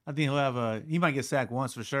 I think he might get sacked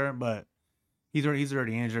once for sure, but he's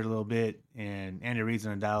already injured a little bit, and Andy Reid's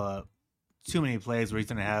gonna dial up too many plays where he's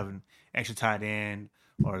gonna have an extra tight end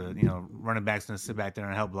or running back's gonna sit back there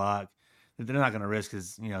and help block. They're not gonna risk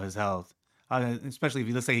his health, especially if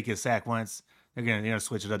he looks like he gets sacked once. They're gonna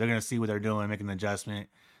switch it up. They're gonna see what they're doing, make an adjustment.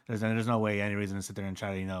 There's no way Andy Reid's gonna sit there and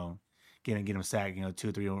try to get him sacked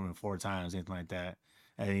 2, 3, or 4 times, anything like that.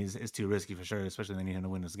 And it's too risky for sure, especially they need him to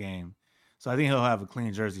win this game. So I think he'll have a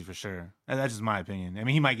clean jersey for sure. That's just my opinion. I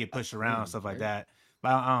mean, he might get pushed around and stuff like that, but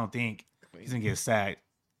I don't think he's gonna get sacked.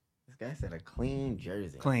 This guy said a clean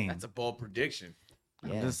jersey. Clean. That's a bold prediction.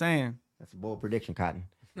 Yeah, I'm just saying. that's a bold prediction, Cotton.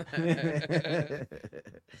 Let's see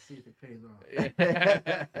if it pays off.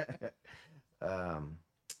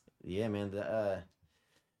 Yeah, man.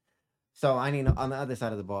 So I mean, on the other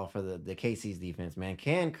side of the ball for the KC's defense, man,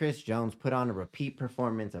 can Chris Jones put on a repeat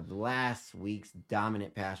performance of last week's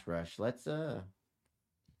dominant pass rush? Let's Jose,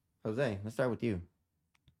 let's start with you.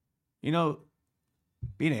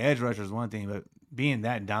 Being an edge rusher is one thing, but being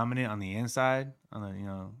that dominant on the inside, on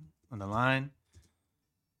the line,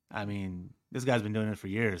 I mean, this guy's been doing it for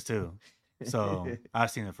years too. So I've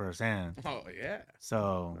seen it firsthand. Oh yeah.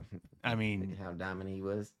 So I mean, How dominant he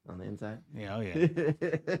was on the inside. yeah, oh yeah,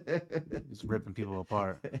 just ripping people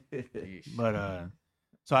apart. But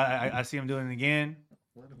so I see him doing it again.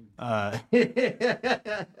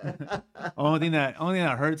 Only thing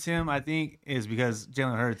that hurts him, I think, is because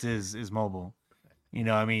Jalen Hurts is mobile.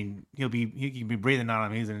 I mean, he can be breathing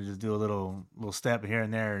on him. He's gonna just do a little step here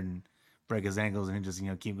and there and break his ankles and just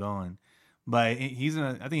keep going. But I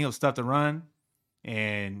think he'll stuff the run,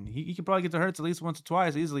 and he could probably get to Hurts at least once or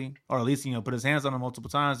twice easily, or at least put his hands on him multiple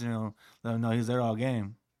times. Let him know he's there all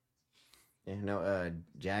game.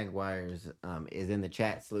 Jaguars is in the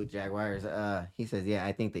chat. Salute Jaguars. He says, yeah,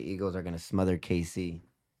 I think the Eagles are gonna smother KC.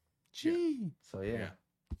 Gee. So yeah.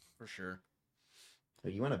 For sure. So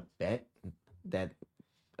you want to bet that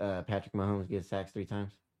Patrick Mahomes gets sacked 3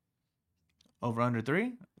 times? Over under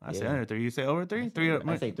 3? I say Yeah. under 3. You say over 3?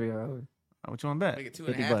 I say 3 or over. What you want to bet? Make it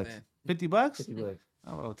 2.5 $50. then. $50? $50.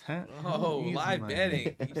 Oh, 10. Oh, Easy live money.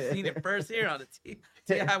 betting. You've seen it first here on the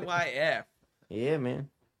TIYF. Yeah, man.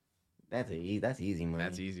 That's easy money.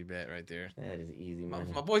 That's easy bet right there. That is easy My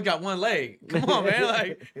money. boy's got one leg. Come on, man.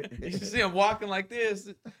 Like, you should see him walking like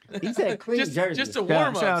this. He said clean jersey. Just to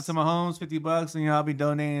warm Shout out up. to Mahomes, $50, and I'll be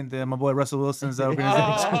donating to my boy Russell Wilson's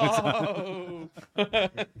organization. Oh.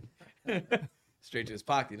 Straight to his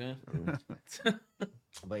pocket, huh?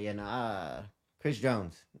 But yeah, Chris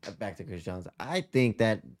Jones. Back to Chris Jones. I think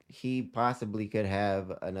that he possibly could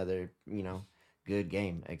have another, good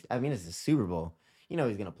game. I mean, it's a Super Bowl.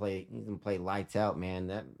 He's gonna play. He's gonna play lights out,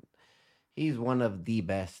 man. He's one of the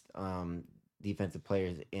best defensive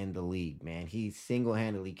players in the league, man. He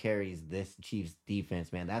single-handedly carries this Chiefs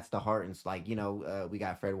defense, man. That's the heart and we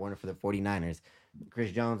got Fred Warner for the 49ers.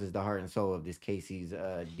 Chris Jones is the heart and soul of this KC's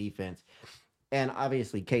defense. And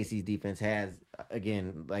obviously, KC's defense has,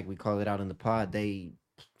 again, like we call it out in the pod, they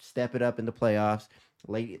step it up in the playoffs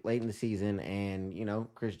late in the season. And,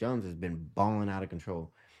 Chris Jones has been balling out of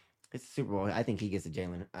control. It's Super Bowl. I think he gets to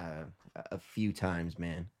Jalen a few times,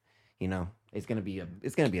 man. It's gonna be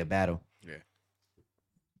a battle. Yeah.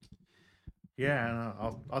 Yeah, and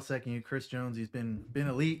I'll second you, Chris Jones. He's been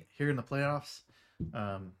elite here in the playoffs.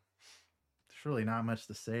 There's really not much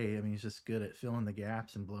to say. I mean, he's just good at filling the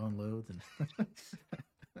gaps and blowing loads. And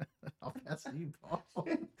I'll pass to you, Paul.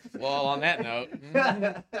 Well, on that note,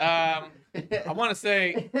 I want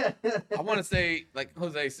to say, like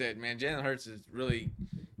Jose said, man, Jalen Hurts is really,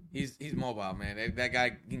 he's mobile, man. That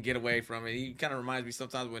guy can get away from it. He kind of reminds me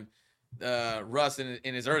sometimes when Russ in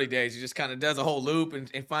his early days, he just kind of does a whole loop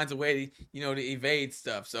and finds a way to, to evade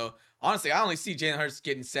stuff. So honestly, I only see Jalen Hurts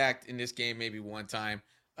getting sacked in this game maybe one time.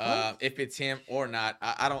 If it's him or not,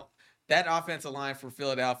 I don't. That offensive line for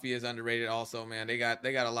Philadelphia is underrated. Also, man, they got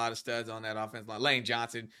a lot of studs on that offensive line. Lane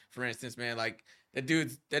Johnson, for instance, man, like that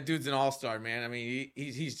dude's an all-star, man. I mean,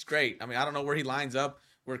 he's great. I mean, I don't know where he lines up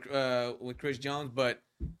with Chris Jones, but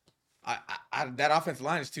that offensive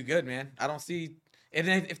line is too good, man. I don't see. And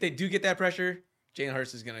then if they do get that pressure, Jalen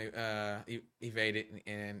Hurts is going to evade it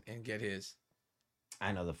and get his.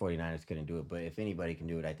 I know the 49ers couldn't do it, but if anybody can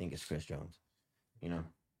do it, I think it's Chris Jones. You know?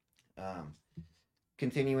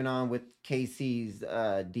 Continuing on with KC's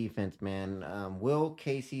defense, man. Will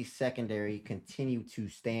KC's secondary continue to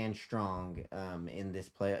stand strong in this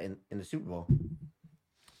play in the Super Bowl?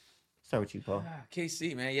 Start with you, Paul.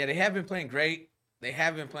 KC, man. Yeah, they have been playing great. They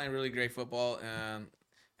have been playing really great football. I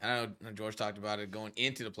know George talked about it going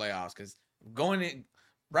into the playoffs because going in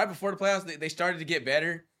right before the playoffs, they started to get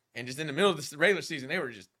better. And just in the middle of the regular season, they were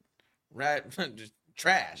just just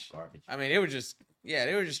trash. Garbage. I mean, they were just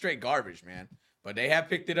straight garbage, man. But they have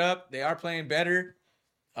picked it up. They are playing better.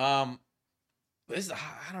 I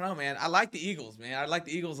don't know, man. I like the Eagles, man. I like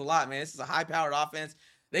the Eagles a lot, man. This is a high-powered offense.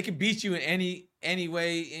 They can beat you in any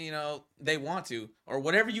way, they want to, or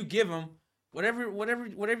whatever you give them,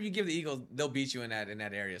 whatever you give the Eagles, they'll beat you in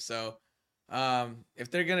that area. So, if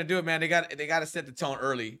they're gonna do it, man, they got to set the tone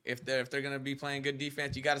early. If they're gonna be playing good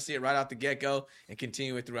defense, you got to see it right out the get-go and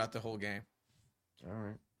continue it throughout the whole game. All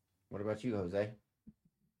right. What about you, Jose?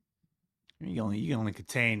 You can only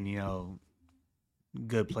contain,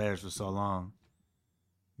 good players for so long.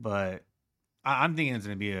 But I'm thinking it's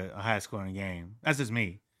going to be a high-scoring game. That's just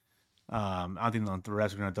me. I think the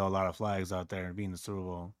refs are going to throw a lot of flags out there and be in the Super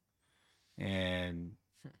Bowl. And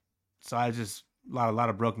so a lot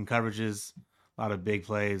of broken coverages, a lot of big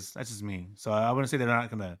plays. That's just me. So I wouldn't say they're not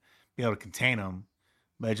going to be able to contain them,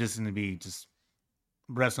 but it's just going to be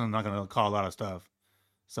refs are not going to call a lot of stuff.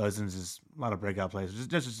 So it's just a lot of breakout plays.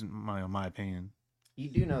 Just my opinion. You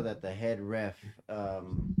do know that the head ref,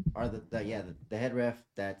 the head ref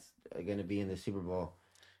that's going to be in the Super Bowl,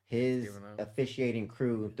 his officiating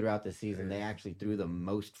crew throughout the season, they actually threw the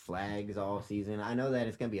most flags all season. I know that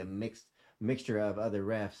it's going to be a mixture of other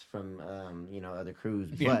refs from other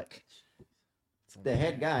crews, but the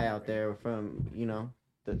head guy out there from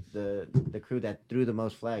the crew that threw the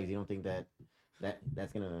most flags, you don't think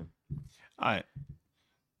that's going to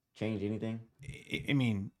change anything? I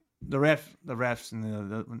mean, the refs,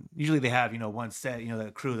 and usually they have one set,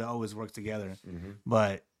 the crew that always works together. Mm-hmm.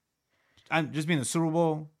 But I'm just being the Super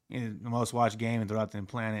Bowl, the most watched game throughout the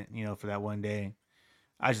planet, for that one day.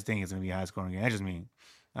 I just think it's gonna be a high scoring game. That's just me.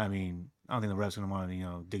 I mean, I don't think the refs are gonna want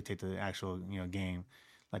to dictate the actual game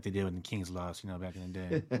like they did when the Kings lost, back in the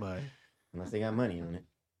day. But unless they got money on it.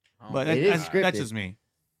 But it is scripted. That's just me.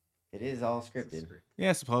 It is all scripted.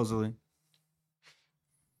 Yeah, supposedly.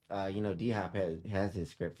 D-Hop has his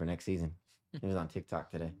script for next season. It was on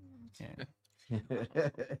TikTok today. Yeah.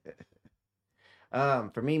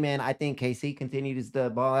 For me, man, I think KC continues to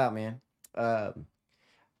ball out, man.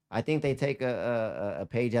 I think they take a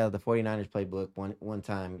page out of the 49ers playbook one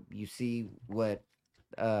time. You see what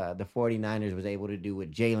the 49ers was able to do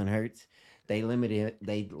with Jalen Hurts. They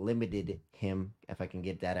limited him, if I can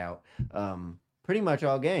get that out, pretty much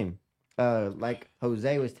all game. Like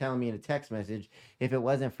Jose was telling me in a text message, if it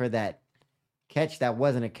wasn't for that catch, that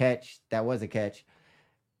wasn't a catch, that was a catch,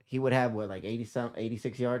 he would have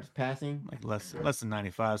 86 yards passing, like less than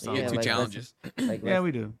 95. So get two challenges. Yeah,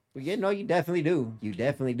 we do. You definitely do. You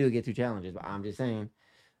definitely do get two challenges. But I'm just saying,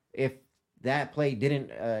 if that play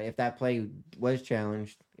was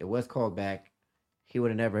challenged, it was called back, he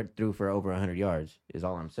would have never threw for over 100 yards. Is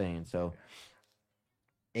all I'm saying. So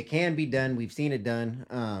it can be done. We've seen it done.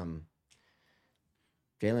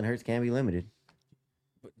 Jalen Hurts can be limited.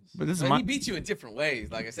 But he beats you in different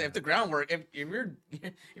ways. Like I said, if the groundwork, if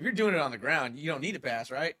you're doing it on the ground, you don't need to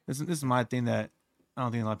pass, right? This is my thing that I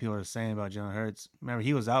don't think a lot of people are saying about Jalen Hurts. Remember,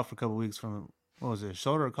 he was out for a couple of weeks from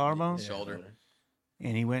shoulder or collarbone? Shoulder.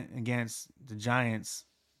 And he went against the Giants,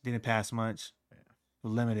 didn't pass much,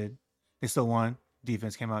 was limited. They still won.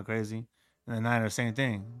 Defense came out crazy. And the Niners, same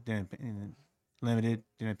thing, limited,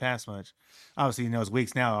 didn't pass much. Obviously, it's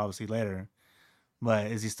weeks now. Obviously later.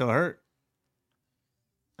 But is he still hurt?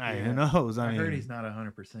 Who knows? I heard he's not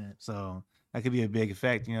 100%. So that could be a big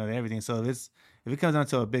effect, to everything. So if it comes down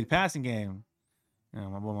to a big passing game,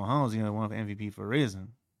 my boy Mahomes, won for MVP for a reason.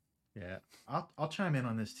 Yeah, I'll chime in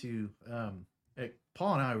on this too.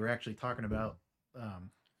 Paul and I were actually talking about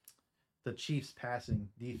the Chiefs' passing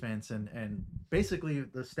defense, and basically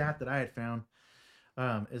the stat that I had found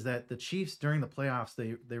is that the Chiefs during the playoffs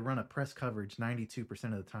they run a press coverage 92%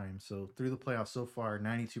 of the time. So through the playoffs so far,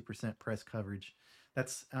 92% press coverage.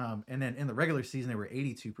 That's and then in the regular season they were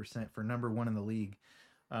 82% for number one in the league.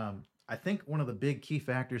 I think one of the big key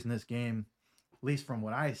factors in this game, at least from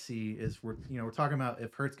what I see, is we're talking about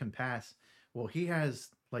if Hurts can pass. Well, he has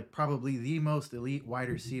probably the most elite wide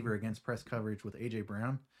receiver against press coverage with AJ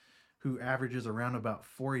Brown, who averages around about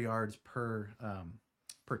 4 yards per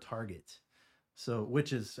target. So,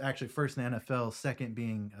 which is actually first in the NFL, second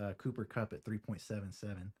being Cooper Kupp at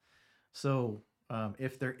 3.77. So,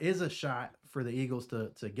 if there is a shot for the Eagles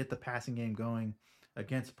to get the passing game going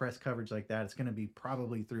against press coverage like that, it's going to be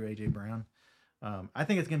probably through AJ Brown. I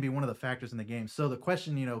think it's going to be one of the factors in the game. So the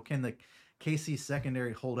question, can the KC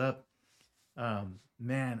secondary hold up?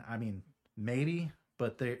 Man, I mean, maybe,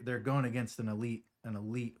 but they're going against an elite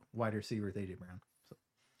wide receiver with AJ Brown. So.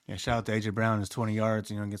 Yeah, shout out to AJ Brown, his 20 yards,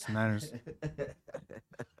 against the Niners.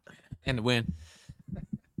 And the win.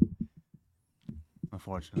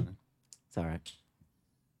 Unfortunately. It's all right.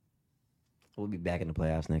 We'll be back in the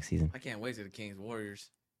playoffs next season. I can't wait to the Kings Warriors.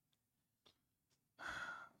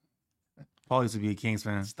 Paul used to be a Kings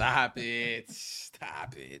fan. Stop it.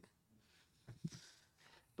 Stop it.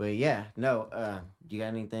 But yeah, no. You got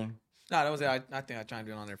anything? No, that was it. I think I tried to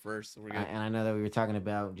do it on there first. So we're good. And I know that we were talking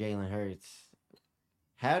about Jalen Hurts.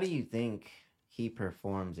 How do you think he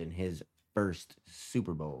performs in his first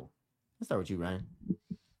Super Bowl? Let's start with you, Ryan.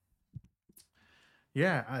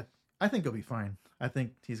 Yeah, I think he'll be fine. I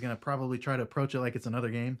think he's going to probably try to approach it like it's another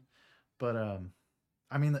game. But,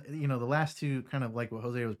 I mean, the last two, kind of like what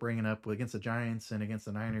Jose was bringing up against the Giants and against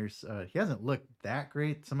the Niners, he hasn't looked that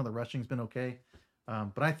great. Some of the rushing's been okay.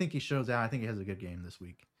 But I think he shows out. I think he has a good game this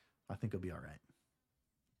week. I think he'll be all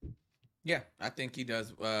right. Yeah, I think he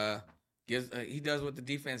does. He does what the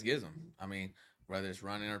defense gives him. I mean, whether it's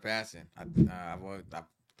running or passing.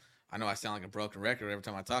 I know I sound like a broken record every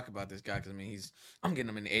time I talk about this guy because I'm getting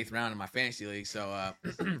him in the 8th round in my fantasy league. So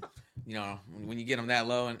when you get him that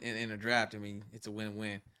low in a draft, I mean it's a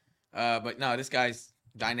win-win. But no, this guy's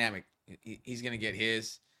dynamic. He's gonna get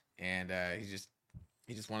his, and he's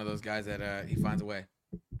just one of those guys that he finds a way.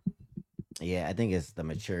 Yeah, I think it's the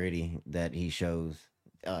maturity that he shows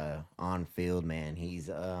on field, man. He's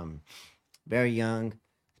very young.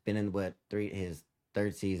 He's been in his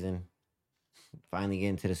 3rd season. Finally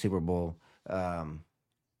getting to the Super Bowl.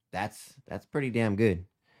 That's pretty damn good.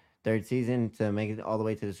 3rd season to make it all the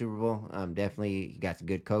way to the Super Bowl. Definitely got a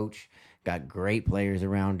good coach. Got great players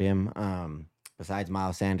around him. Besides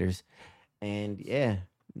Miles Sanders, and yeah,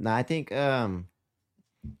 no, I think for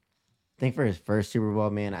his first Super Bowl,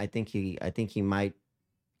 man, I think he might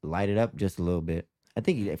light it up just a little bit. I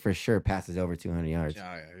think he for sure passes over 200 yards. Oh,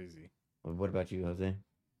 yeah, easy. What about you, Jose?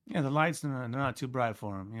 Yeah, the lights they're not too bright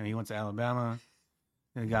for him. He went to Alabama.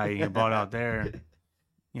 The guy bought out there.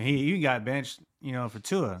 He got benched, for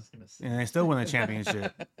Tua, and they still won the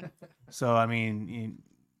championship. So I mean,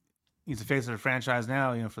 he's the face of the franchise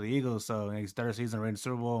now, for the Eagles. So he's 3rd season already in the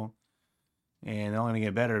Super Bowl, and they're only gonna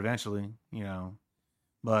get better eventually,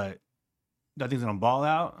 But I think he's gonna ball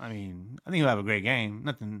out. I mean, I think he'll have a great game.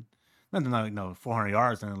 Nothing like 400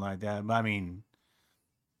 yards, nothing like that. But I mean,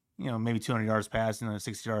 maybe 200 yards passing,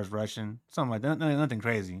 60 yards rushing, something like that. Nothing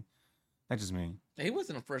crazy. That's just me. He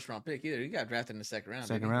wasn't a 1st-round pick either. He got drafted in the 2nd round.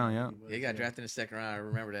 Second round, yeah. Yeah, he got drafted in the 2nd round. I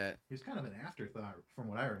remember that. He was kind of an afterthought from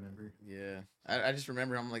what I remember. Yeah, I just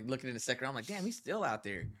remember I'm like looking in the 2nd round. I'm like, damn, he's still out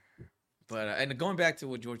there. But and going back to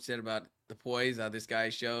what George said about the poise this guy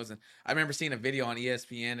shows, and I remember seeing a video on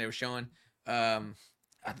ESPN. They were showing.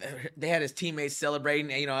 They had his teammates celebrating.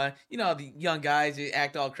 The young guys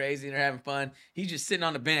act all crazy and they're having fun. He's just sitting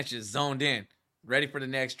on the bench, just zoned in, ready for the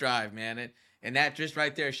next drive, man. And that just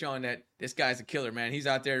right there showing that this guy's a killer, man. He's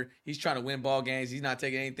out there. He's trying to win ball games. He's not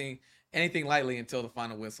taking anything lightly until the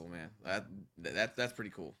final whistle, man. That's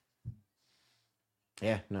pretty cool.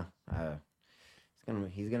 Yeah, no,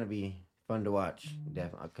 he's gonna be fun to watch.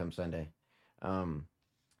 Definitely come Sunday.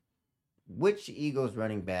 Which Eagles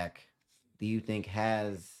running back do you think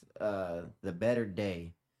has the better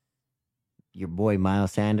day? Your boy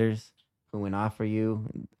Miles Sanders, who went off for you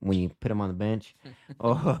when you put him on the bench,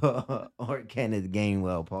 or Kenneth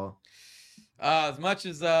Gainwell, Paul? As much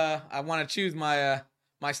as I want to choose my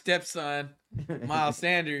stepson, Miles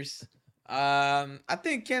Sanders, I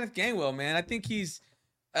think Kenneth Gainwell, man. I think he's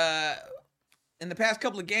in the past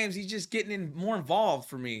couple of games, he's just getting more involved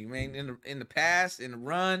for me. I mean, in the pass, in the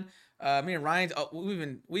run. Me and Ryan,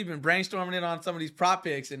 we've been brainstorming it on some of these prop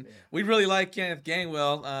picks, and we really like Kenneth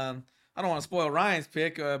Gainwell. I don't want to spoil Ryan's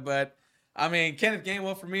pick, but I mean Kenneth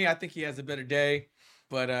Gainwell for me, I think he has a better day.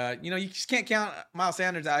 But you just can't count Miles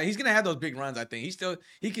Sanders out. He's gonna have those big runs. I think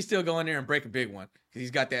he can still go in there and break a big one because he's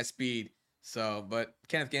got that speed. So, but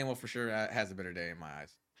Kenneth Gainwell for sure has a better day in my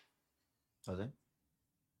eyes. Jose?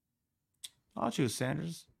 I'll choose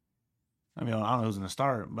Sanders. I mean, I don't know who's going to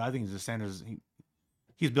start, but I think it's Sanders.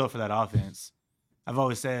 He's built for that offense. I've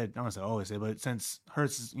always said, I don't want to say always say, but since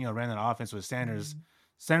Hurts, ran that offense with Sanders,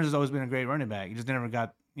 Sanders has always been a great running back. He just never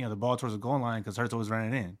got, the ball towards the goal line because Hurts always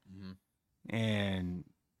running in. Mm-hmm. And,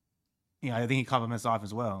 I think he complements the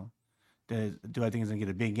offense well. Do I think he's gonna get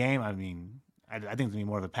a big game? I mean, I think it's gonna be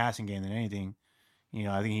more of a passing game than anything.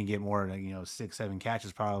 I think he can get more like 6-7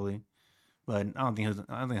 catches probably, but I don't think he'll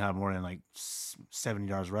have more than like 70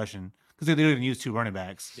 yards rushing because they're going to use 2 running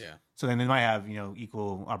backs. Yeah. So then they might have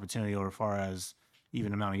equal opportunity over as far as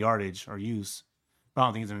even amount of yardage or use. But I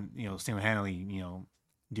don't think he's gonna single-handedly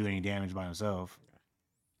do any damage by himself.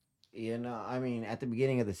 I mean, at the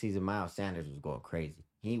beginning of the season, Miles Sanders was going crazy.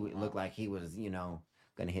 He looked like he was,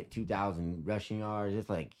 going to hit 2,000 rushing yards. It's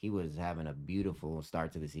like he was having a beautiful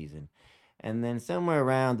start to the season. And then somewhere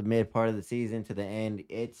around the mid part of the season to the end,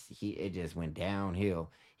 it just went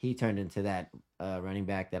downhill. He turned into that running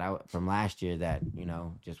back from last year that,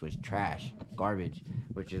 just was trash, garbage,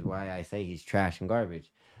 which is why I say he's trash and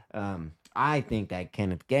garbage. I think that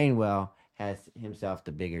Kenneth Gainwell has himself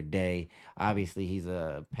the bigger day. Obviously, he's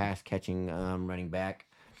a pass-catching running back.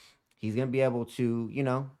 He's going to be able to,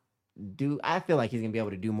 I feel like he's going to be able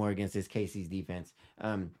to do more against this KC's defense.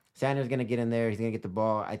 Sanders going to get in there. He's going to get the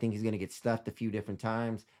ball. I think he's going to get stuffed a few different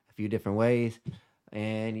times, a few different ways.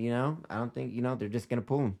 And, I don't think, they're just going to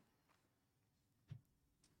pull him.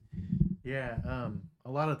 Yeah, a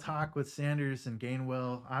lot of talk with Sanders and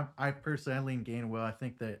Gainwell. I personally lean Gainwell. I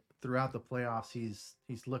think that throughout the playoffs, he's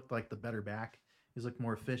looked like the better back. He's looked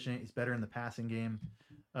more efficient. He's better in the passing game.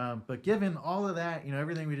 But given all of that,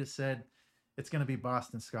 everything we just said, it's going to be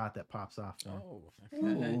Boston Scott that pops off.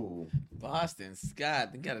 Oh, Boston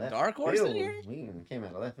Scott. They got a dark horse in here? We came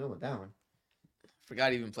out of left field with that one. Forgot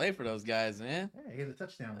to even play for those guys, man. Yeah, he had a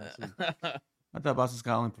touchdown last week. I thought Boston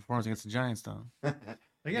Scott only performs against the Giants, though.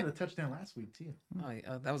 They got a touchdown last week, too.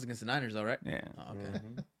 Oh, that was against the Niners, though, right? Yeah. Oh, okay.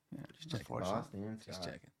 Mm-hmm. Yeah, Just checking. Boston Just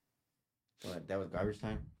Scott. checking. What, that was garbage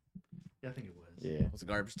time? Yeah, I think it was. Yeah. It was a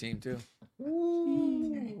garbage team, too.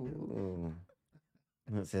 Ooh.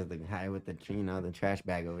 It says the guy with the the trash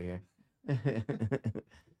bag over here.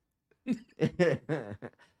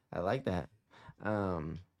 I like that.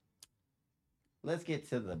 Let's get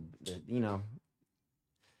to the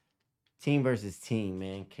team versus team,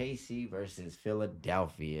 man. KC versus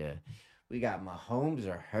Philadelphia. We got Mahomes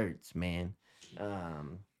or Hurts, man.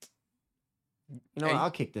 I'll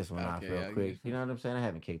kick this one off real quick. You know what I'm saying? I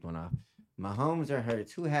haven't kicked one off. Mahomes or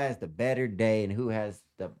Hurts? Who has the better day and who has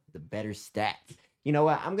the better stats? You know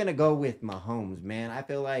what? I'm gonna go with Mahomes, man. I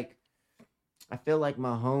feel like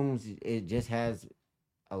Mahomes just has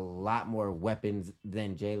a lot more weapons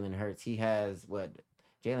than Jalen Hurts. He has what?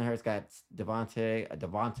 Jalen Hurts got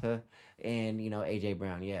Devonta, and AJ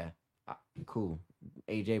Brown. Yeah, cool.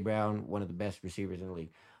 AJ Brown, one of the best receivers in the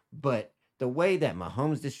league. But the way that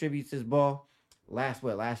Mahomes distributes his ball, last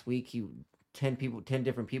week 10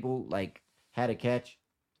 different people like had a catch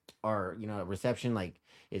or a reception. Like,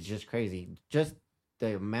 it's just crazy. Just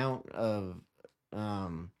the amount of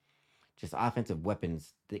just offensive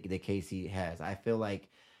weapons that KC has. I feel like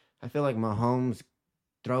Mahomes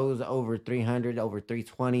throws over 300, over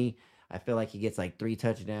 320. I feel like he gets like 3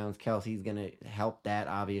 touchdowns. Kelsey's gonna help that,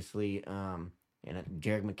 obviously. And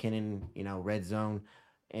Jerick McKinnon, red zone.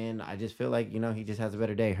 And I just feel like, he just has a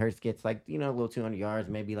better day. Hurts gets like, a little 200 yards,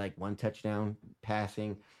 maybe like 1 touchdown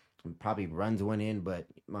passing, and probably runs one in. But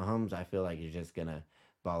Mahomes, I feel like, is just gonna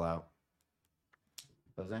ball out.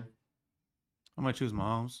 What was that? I'm gonna choose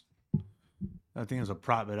Mahomes. I think there's a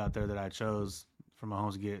prop bet out there that I chose for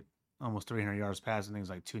Mahomes to get almost 300 yards passing. I think it's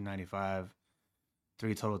like 295,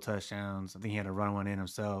 3 total touchdowns. I think he had to run one in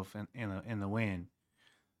himself in the win.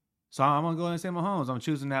 So I'm gonna go ahead and say Mahomes. I'm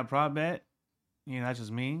choosing that prop bet. That's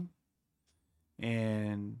just me.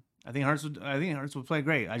 And I think Hurts will play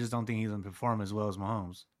great. I just don't think he's gonna perform as well as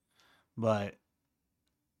Mahomes. But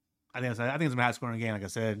I think it's a high scoring game, like I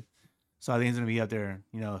said. So I think he's gonna be up there,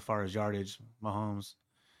 as far as yardage, Mahomes.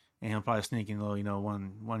 And he'll probably sneak in a little,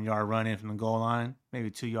 1 yard run in from the goal line,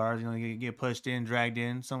 maybe 2 yards, get pushed in, dragged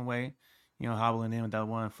in some way, hobbling in with that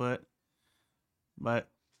 1 foot.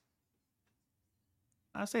 But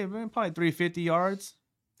I'd say probably 350 yards.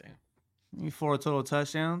 Damn. Maybe 4 total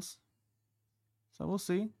touchdowns. So we'll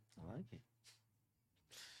see. I like it.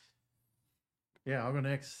 Yeah, I'll go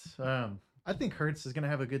next. I think Hurts is going to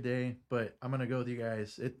have a good day, but I'm going to go with you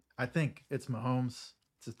guys. I think it's Mahomes.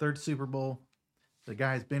 It's his 3rd Super Bowl. The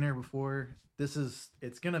guy's been here before.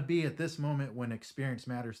 It's going to be at this moment when experience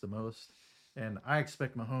matters the most. And I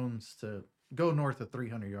expect Mahomes to go north of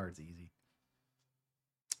 300 yards easy.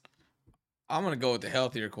 I'm going to go with the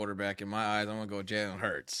healthier quarterback in my eyes. I'm going to go with Jalen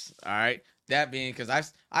Hurts. All right. That being because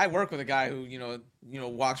I work with a guy who,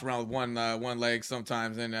 walks around with one leg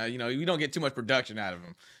sometimes. And, you don't get too much production out of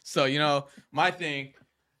him. So, my thing,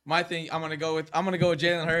 I'm gonna go with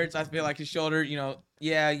Jalen Hurts. I feel like his shoulder, the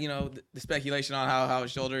speculation on how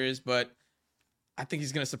his shoulder is, but I think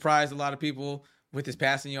he's going to surprise a lot of people with his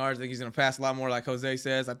passing yards. I think he's going to pass a lot more, like Jose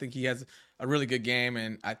says. I think he has a really good game,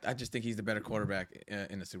 and I just think he's the better quarterback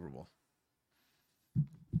in the Super Bowl.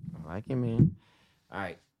 I like it, man. All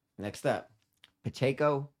right, next up,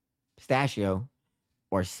 Pacheco, Pistachio,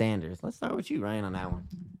 or Sanders. Let's start with you, Ryan, on that one.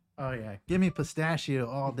 Oh yeah, give me Pistachio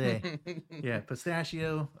all day. Yeah,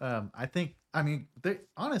 Pistachio. I mean,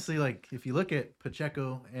 honestly, like if you look at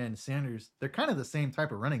Pacheco and Sanders, they're kind of the same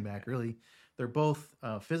type of running back, really. They're both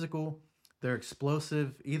physical. They're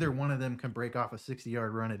explosive. Either one of them can break off a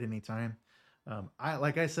 60-yard run at any time.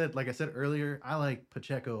 Like I said earlier, I like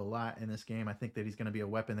Pacheco a lot in this game. I think that he's going to be a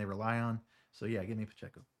weapon they rely on. So yeah, give me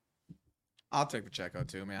Pacheco. I'll take Pacheco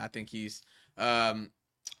too, man. I think he's gonna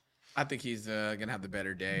have the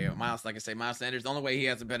better day. Miles Sanders. The only way he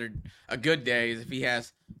has a good day is if he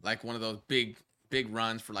has like one of those big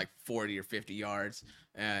runs for like 40 or 50 yards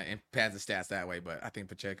and pads the stats that way. But I think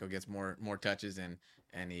Pacheco gets more touches and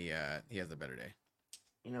he has a better day.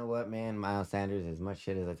 You know what, man? Miles Sanders, as much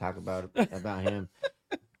shit as I talk about him.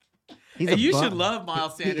 Hey, you should love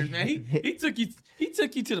Miles Sanders, man. He took you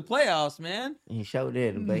to the playoffs, man. He sure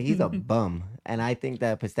did, but he's a bum, and I think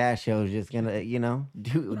that Pistachio is just gonna,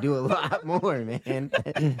 do a lot more, man.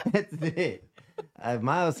 That's it.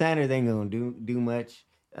 Miles Sanders ain't gonna do much.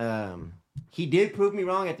 He did prove me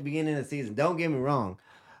wrong at the beginning of the season. Don't get me wrong,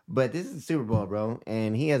 but this is the Super Bowl, bro,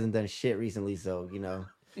 and he hasn't done shit recently. So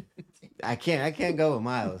I can't go with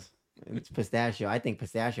Miles. It's Pistachio. I think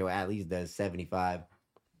Pistachio at least does 75.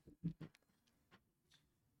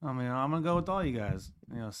 I mean, I'm gonna go with all you guys.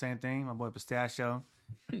 Same thing. My boy Pistachio.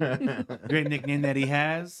 Great nickname that he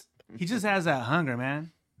has. He just has that hunger,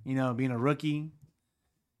 man. Being a rookie.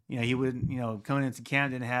 He would, coming into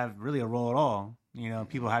camp didn't have really a role at all.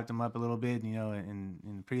 People hyped him up a little bit,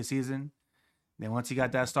 in preseason. Then once he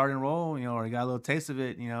got that starting role, or he got a little taste of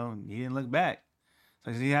it, he didn't look back.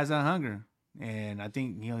 So he has that hunger, and I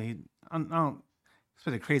think I don't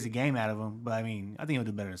expect a crazy game out of him, but I mean I think he'll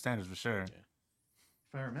do better than Sanders for sure. Yeah.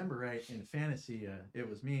 If I remember right, in fantasy, it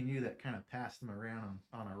was me and you that kind of passed him around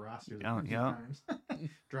on our roster a few times.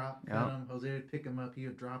 Drop, cut him. Jose would pick him up. He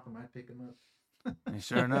would drop him. I'd pick him up. And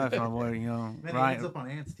sure enough, my boy, then he ends up on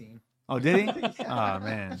Ant's team. Oh, did he? Yeah. Oh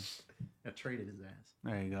man, I traded his ass.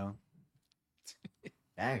 There you go.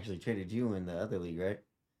 I actually traded you in the other league, right?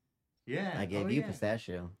 Yeah. I gave you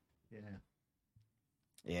Pistachio. Yeah.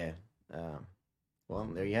 Yeah. Well,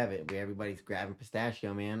 there you have it. Everybody's grabbing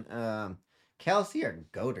Pistachio, man. Kelsey or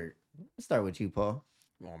Goddard? Let's start with you, Paul.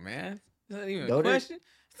 Come on, man. Is that even Goddard? a question?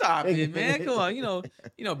 Stop it, man. Come on.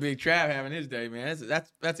 Big Trav having his day, man.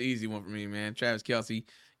 That's an easy one for me, man. Travis Kelsey,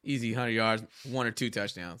 easy 100 yards, 1 or 2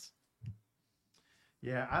 touchdowns.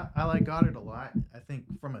 Yeah, I like Goddard a lot. I think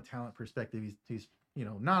from a talent perspective, he's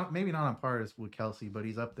not on par as with Kelsey, but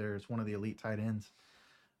he's up there as one of the elite tight ends.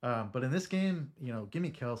 But in this game, give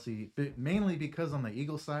me Kelsey, mainly because on the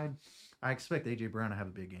Eagles side, I expect AJ Brown to have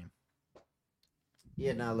a big game.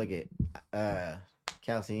 Yeah, now look at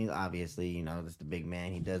Kelsey. Obviously, that's the big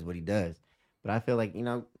man. He does what he does. But I feel like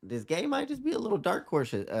this game might just be a little dark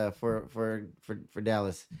horse for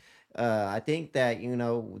Dallas. I think that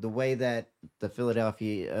the way that the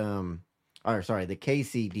the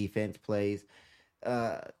KC defense plays,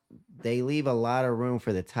 they leave a lot of room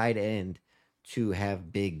for the tight end to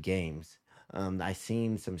have big games. I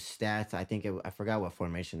seen some stats. I forgot what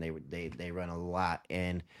formation they run a lot,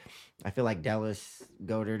 and I feel like Dallas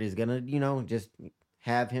Goddard is gonna just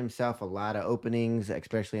have himself a lot of openings,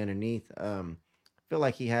 especially underneath. I feel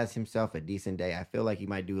like he has himself a decent day. I feel like he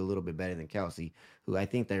might do a little bit better than Kelsey, who I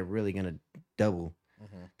think they're really gonna double.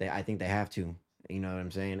 Mm-hmm. I think they have to. You know what I'm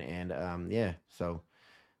saying? And so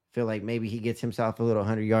I feel like maybe he gets himself a little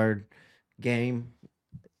 100-yard game,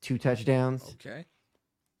 2 touchdowns. Okay.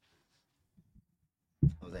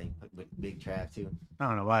 Jose, big Trav too. I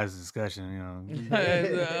don't know why this discussion,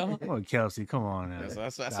 Well, Kelsey, come on now.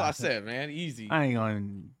 That's what I said, man. Easy. I ain't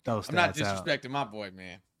going to those stats. I'm not disrespecting my boy,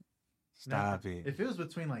 man. Stop it. If it was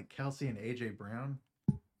between like Kelsey and AJ Brown,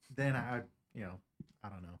 then I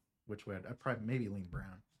don't know which way. I'd probably maybe lean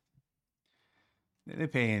Brown. They're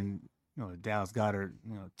paying, Dallas Goddard,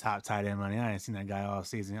 top tight end money. I ain't seen that guy all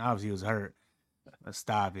season. Obviously, he was hurt. But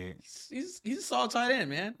stop it. He's a solid tight end,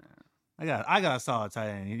 man. I got a solid tight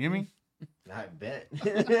end. You hear me? I bet.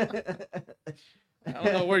 I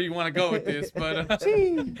don't know where you want to go with this, but it's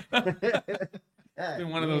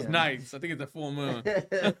been one of those nights. I think it's a full moon.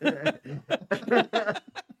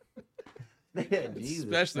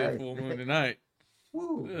 Especially a full moon tonight.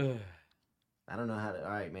 Woo. I don't know how to.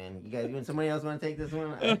 All right, man. You guys, even somebody else want to take this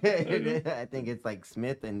one? I think it's like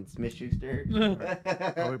Smith and Smith Schuster.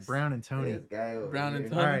 Oh, Brown and Tony. This guy over Brown and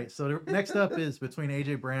here. Tony. All right, so the next up is between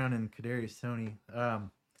AJ Brown and Kadarius Toney.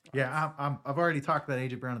 Yeah, I've already talked about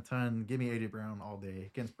AJ Brown a ton. Give me AJ Brown all day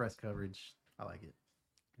against press coverage. I like it.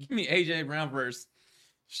 Give me AJ Brown versus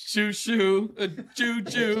Choo, choo.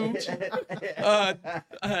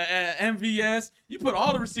 MVS. You put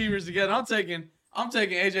all the receivers together. I'm taking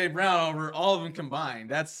AJ Brown over all of them combined.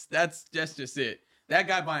 That's just it. That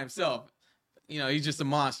guy by himself, he's just a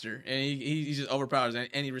monster, and he just overpowers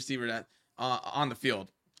any receiver that on the field,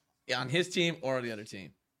 on his team or the other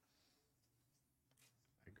team.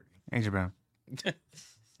 AJ Brown.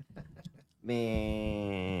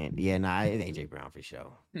 Man, yeah, nah, it's AJ Brown for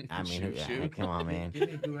sure. I mean, Shoot. come on, man. Give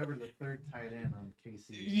me whoever the third tight end on KC.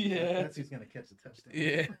 Yeah. That's who's gonna catch the touchdown.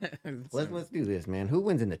 Yeah. Let's do this, man. Who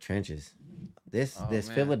wins in the trenches? This Man.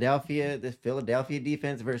 Philadelphia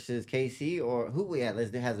defense versus KC, or who? Yeah,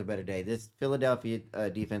 has a better day. This Philadelphia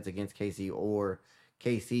defense against KC, or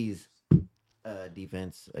KC's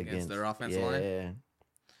defense against their offensive line? Yeah.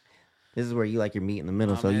 This is where you like your meat in the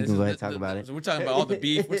middle, so man, you this can is go ahead and talk about it. So we're talking about all the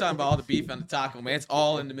beef. We're talking about all the beef on the taco, man. It's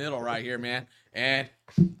all in the middle right here, man. And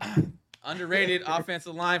underrated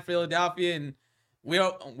offensive line, Philadelphia, and we've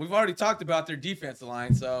already talked about their defensive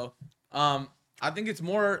line. So I think it's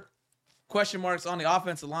more question marks on the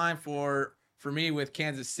offensive line for me with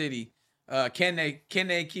Kansas City. Can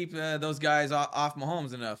they keep those guys off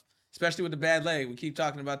Mahomes enough, especially with the bad leg? We keep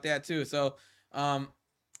talking about that too. So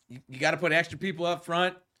you got to put extra people up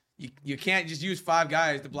front. You can't just use 5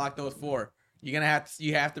 guys to block those 4. You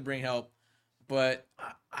have to bring help. But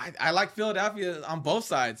I like Philadelphia on both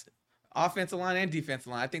sides, offensive line and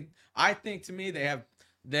defensive line. I think to me they're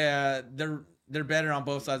better on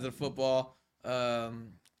both sides of the football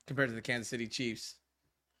compared to the Kansas City Chiefs.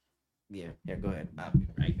 Yeah, go ahead. I'll be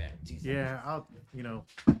right back. Jesus. Yeah,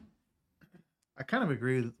 I kind of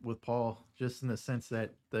agree with Paul, just in the sense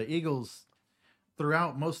that the Eagles,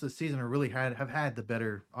 throughout most of the season, have had the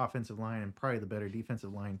better offensive line and probably the better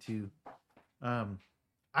defensive line too. I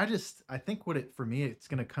think for me, it's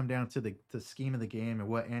going to come down to the scheme of the game and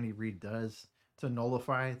what Andy Reid does to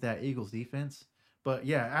nullify that Eagles defense. But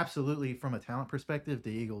yeah, absolutely, from a talent perspective,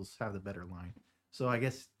 the Eagles have the better line. So I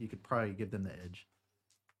guess you could probably give them the edge.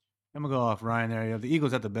 I'm gonna go off Ryan there. The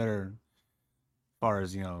Eagles have the better, as far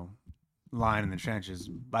as line in the trenches.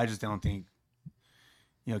 But I just don't think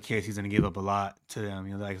KC's gonna give up a lot to them.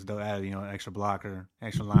 They'll add extra blocker,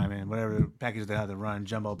 extra lineman, whatever package they have to run,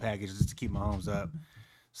 jumbo packages just to keep Mahomes up.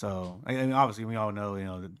 So I mean, obviously we all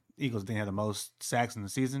know the Eagles didn't have the most sacks in the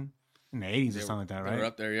season in the 80s or something like that, right? They were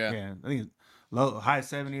up there, yeah. Yeah, I think high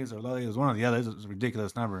 70s or low 80s, one or the other. It was a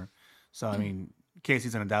ridiculous number. So I mean,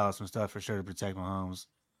 KC's gonna dial up some stuff for sure to protect Mahomes.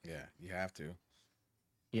 Yeah, you have to.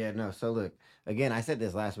 Yeah, no. So look, again, I said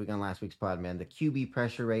this last week on last week's pod, man. The QB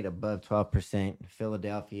pressure rate above 12%.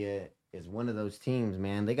 Philadelphia is one of those teams,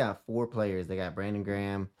 man. They got 4 players. They got Brandon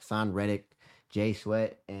Graham, Hassan Reddick, Jay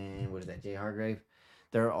Sweat, and what is that, Jay Hargrave?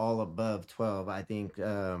 They're all above 12. I think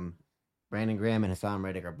Brandon Graham and Hassan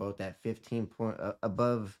Reddick are both at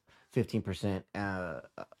above 15%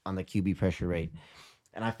 on the QB pressure rate.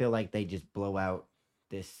 And I feel like they just blow out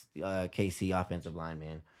this KC offensive line,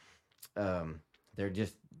 man. They're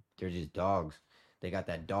just dogs. They got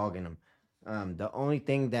that dog in them. The only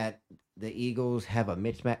thing that the Eagles have a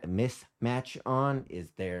mismatch on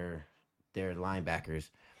is their linebackers.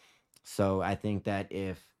 So I think that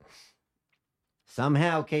if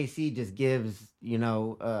somehow KC just gives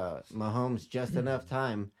Mahomes just enough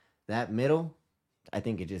time, that middle, I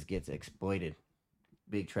think it just gets exploited.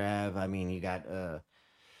 Big Trav. I mean, you got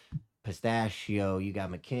Pistachio, you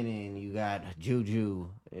got McKinnon, you got Juju.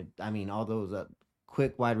 All those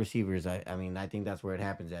quick wide receivers. I think that's where it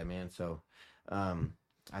happens at, man. So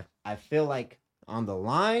I feel like on the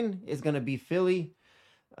line it's going to be Philly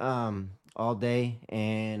all day,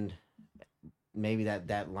 and maybe that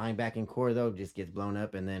linebacking core, though, just gets blown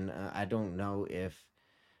up. And then I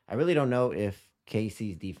really don't know if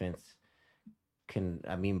KC's defense can,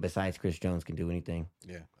 besides Chris Jones, can do anything.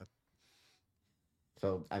 Yeah.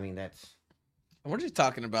 So, that's... We're just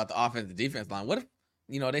talking about the offense and defense line. What if,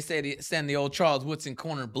 they say they send the old Charles Woodson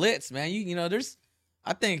corner blitz, man. There's...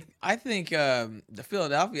 I think the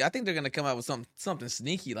Philadelphia, I think they're going to come out with something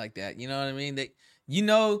sneaky like that. You know what I mean?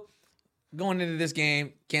 Going into this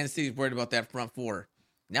game, Kansas City's worried about that front 4.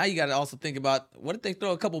 Now you got to also think about, what if they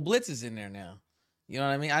throw a couple blitzes in there now? You know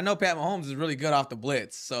what I mean? I know Pat Mahomes is really good off the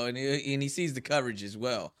blitz, so and he sees the coverage as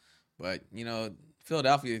well. But,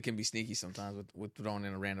 Philadelphia can be sneaky sometimes with throwing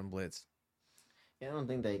in a random blitz. Yeah, I don't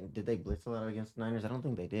think did they blitz a lot against the Niners? I don't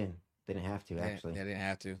think they did. They didn't have to, actually. They didn't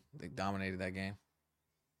have to. They dominated that game.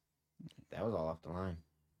 That was all off the line.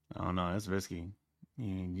 I don't know. That's risky.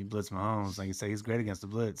 You blitz Mahomes, like you say, he's great against the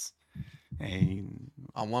blitz. And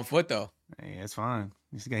On 1 foot, though. hey, that's fine.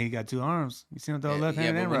 He got 2 arms. You see him throw left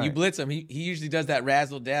hand but and when right. you blitz him, he usually does that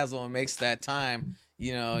razzle dazzle and makes that time,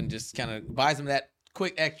 and just kind of buys him that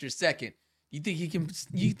quick extra second. You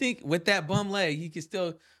think with that bum leg, he can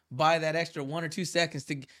still buy that extra 1 or 2 seconds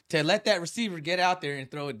to let that receiver get out there and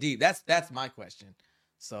throw it deep? That's my question.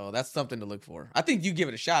 So that's something to look for. I think you give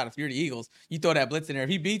it a shot. If you're the Eagles, you throw that blitz in there. If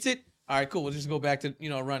he beats it, all right, cool. We'll just go back to,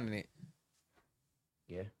 running it.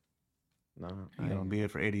 Yeah. No. You don't beat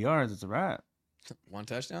it for 80 yards, it's a wrap. 1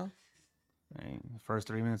 touchdown. First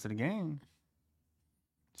 3 minutes of the game.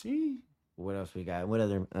 Gee. What else we got? What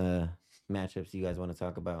other matchups do you guys want to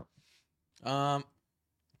talk about? The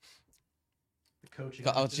coaching.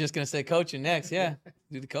 I was just gonna say coaching next. Yeah,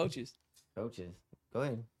 do the coaches. Coaches. Go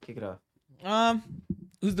ahead. Kick it off.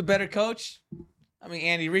 Who's the better coach? I mean,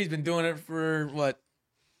 Andy Reid's been doing it for what?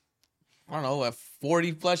 I don't know,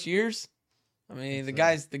 40 plus years. I mean, the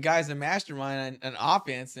guy's a mastermind on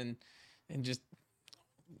offense and just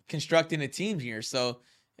constructing a team here. So,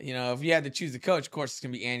 if you had to choose a coach, of course it's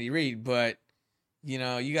gonna be Andy Reid. But you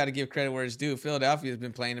got to give credit where it's due. Philadelphia has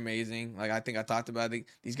been playing amazing. Like I think I talked about it.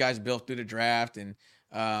 These guys built through the draft and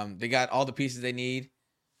they got all the pieces they need.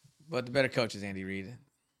 But the better coach is Andy Reid.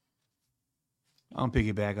 I'll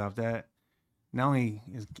piggyback off that. Not only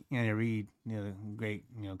is Andy Reid, the great,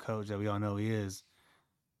 coach that we all know he is,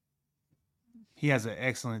 he has an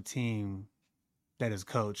excellent team that is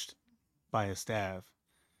coached by his staff.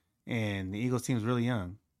 And the Eagles team is really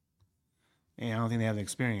young. And I don't think they have the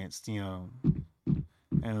experience,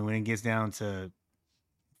 And when it gets down to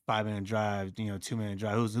 5-minute drive, 2-minute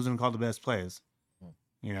drive, who's going to call the best plays?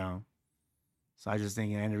 So I just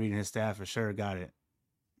think Andy Reid and his staff for sure got it.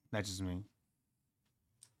 That's just me.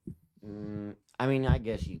 I mean, I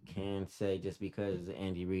guess you can say just because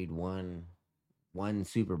Andy Reid won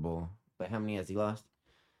Super Bowl, but how many has he lost?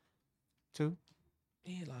 2.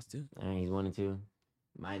 Yeah, he lost 2. He's 1-2.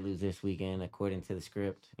 Might lose this weekend according to the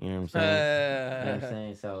script. You know what I'm saying? You know what I'm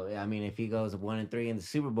saying? So I mean, if he goes 1-3 in the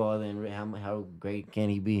Super Bowl, then how great can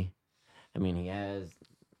he be? I mean, he has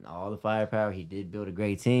all the firepower. He did build a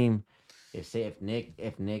great team. If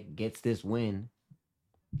Nick gets this win,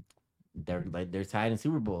 they're tied in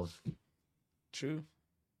Super Bowls. True.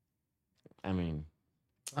 I mean,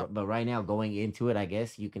 but right now going into it, I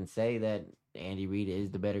guess you can say that Andy Reid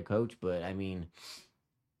is the better coach. But I mean,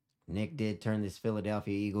 Nick did turn this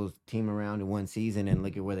Philadelphia Eagles team around in one season, and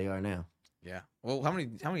look at where they are now. Yeah. Well, how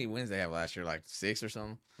many wins they have last year? Like 6 or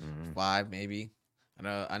something? Mm-hmm. 5 maybe.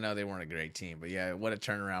 I know they weren't a great team, but yeah, what a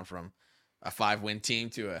turnaround from a 5-win team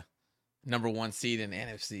to a number 1 seed in the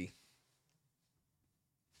NFC.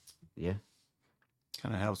 Yeah.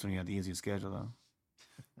 Kind of helps when you have the easy schedule,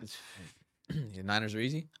 though. The Niners are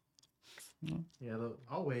easy. Yeah,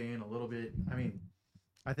 I'll weigh in a little bit. I mean,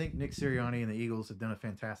 I think Nick Sirianni and the Eagles have done a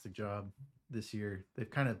fantastic job this year. They've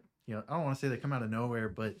kind of, I don't want to say they come out of nowhere,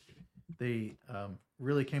 but they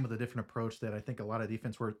really came with a different approach that I think a lot of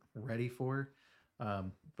defense were ready for. But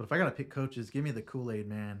if I got to pick coaches, give me the Kool-Aid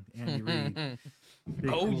man, Andy Reid.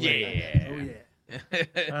 Oh, yeah. Oh,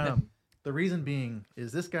 yeah. The reason being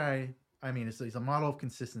is this guy, I mean, he's a model of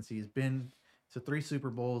consistency. He's been to 3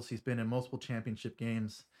 Super Bowls. He's been in multiple championship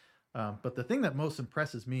games. But the thing that most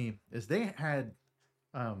impresses me is they had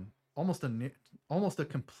almost a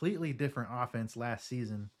completely different offense last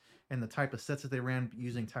season, and the type of sets that they ran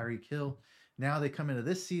using Tyreek Hill. Now they come into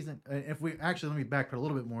this season. Let me backpedal a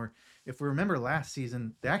little bit more. If we remember last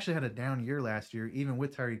season, they actually had a down year last year, even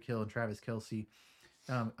with Tyreek Hill and Travis Kelce.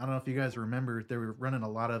 I don't know if you guys remember, they were running a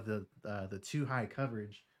lot of the too high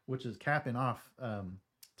coverage, which is capping off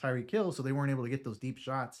Tyreek Hill, so they weren't able to get those deep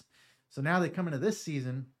shots. So now they come into this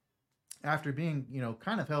season after being,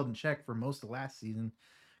 kind of held in check for most of last season,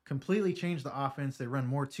 completely changed the offense. They run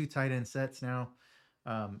more 2 tight end sets now,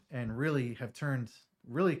 and really have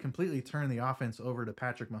completely turned the offense over to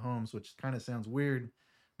Patrick Mahomes, which kind of sounds weird,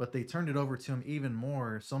 but they turned it over to him even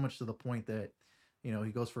more, so much to the point that,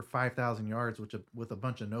 he goes for 5,000 yards, with a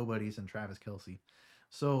bunch of nobodies and Travis Kelce.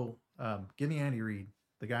 So give me Andy Reid.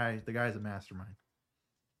 The guy's a mastermind.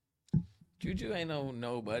 Juju ain't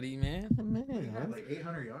nobody, man. He had like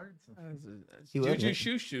 800 yards.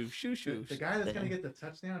 Juju shoo. The guy that's gonna get the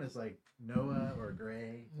touchdown is like Noah or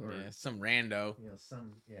Gray or some rando.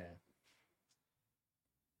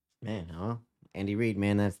 Man, Andy Reid,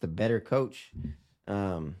 man, that's the better coach.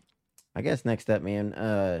 I guess next up, man,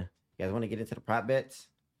 you guys want to get into the prop bets?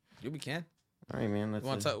 Yeah, we can. All right, man.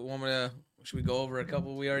 Want me to Should we go over a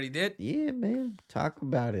couple we already did? Yeah, man. Talk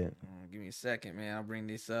about it. Give me a second, man. I'll bring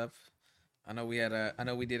this up. I know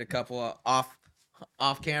we did a couple off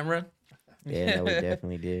camera. Yeah, no, we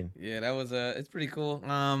definitely did. Yeah, that was it's pretty cool.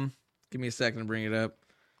 Give me a second to bring it up.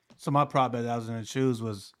 So my prop bet that I was going to choose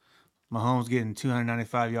was Mahomes getting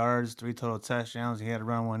 295 yards, 3 total touchdowns. He had to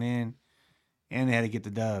run one in, and they had to get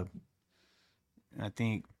the dub. And I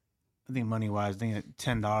think money wise, I think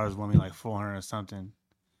 $10 won me like 400 or something.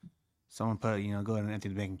 Someone put, go ahead and empty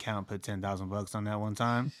the bank account, put $10,000 on that one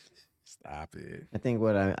time. Stop it. I think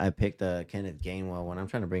what I picked Kenneth Gainwell one. I'm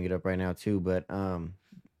trying to bring it up right now too, but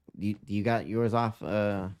you got yours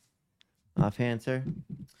offhand, sir?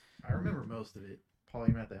 I remember most of it. Paul,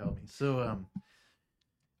 you might have to help me. So,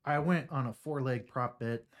 I went on a 4-leg prop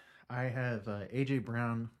bet. I have AJ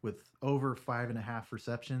Brown with over 5.5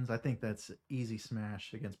 receptions. I think that's easy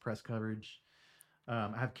smash against press coverage. I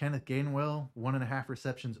have Kenneth Gainwell 1.5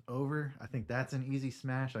 receptions over. I think that's an easy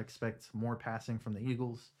smash. I expect more passing from the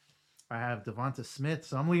Eagles. I have Devonta Smith,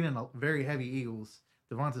 so I'm leaning a very heavy Eagles.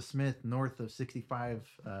 Devonta Smith north of 65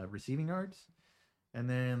 receiving yards. And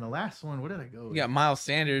then the last one, what did I go with? You got Miles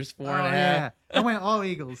Sanders, 4.5. Yeah. I went all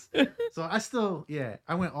Eagles. So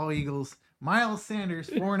I went all Eagles. Miles Sanders,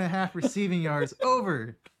 4.5 receiving yards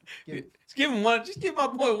over. Just give him one. Just give my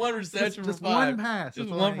boy one reception Just for 5. one pass. Just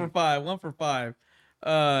That's all one I for need. 5. 1 for 5.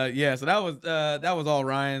 Yeah. So that was all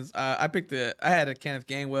Ryan's. I had a Kenneth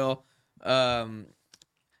Gainwell, kind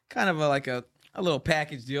of like a little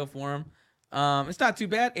package deal for him. It's not too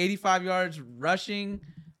bad. 85 yards rushing.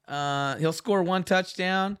 He'll score 1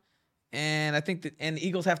 touchdown, and I think the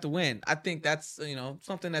Eagles have to win. I think that's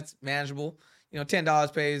something that's manageable.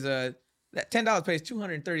 $10 pays that $10 pays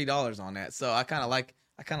 $230 on that. So I kind of like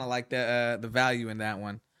the value in that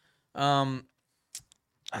one.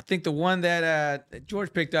 I think the one that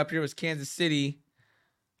George picked up here was Kansas City.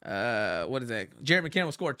 What is that? Jared McKinnon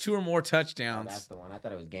will score 2 or more touchdowns. Oh, that's the one. I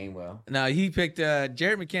thought it was Gainwell. No, he picked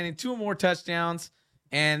Jared McKinnon, 2 or more touchdowns,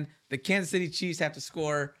 and the Kansas City Chiefs have to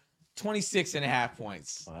score 26.5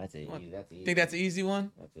 points. Oh, that's easy. That's easy. Think that's an easy one?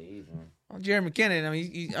 That's an easy one. Well, Jared McKinnon, I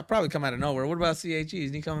mean, I'll probably come out of nowhere. What about CHE?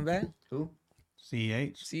 Isn't he coming back? Who?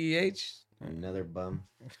 CEH. CEH? Another bum.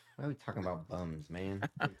 Why are we talking about bums, man?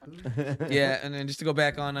 Yeah, and then just to go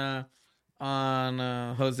back on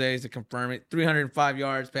Jose's to confirm it, 305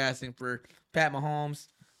 yards passing for Pat Mahomes.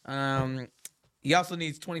 He also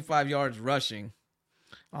needs 25 yards rushing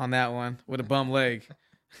on that one with a bum leg.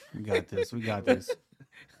 We got this.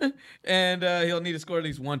 And he'll need to score at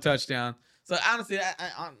least 1 touchdown. So honestly,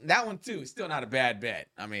 that one too is still not a bad bet.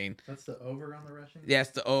 I mean, That's the over on the rushing? yeah, it's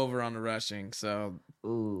the over on the rushing. So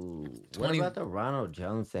Ooh. 20 What about the Ronald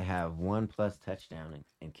Jones to have 1+ touchdown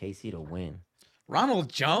and KC to win? Ronald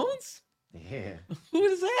Jones? Yeah. Who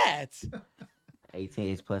is that?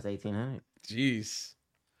 18 plus 1,800. Jeez.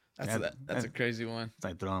 That's a crazy one. It's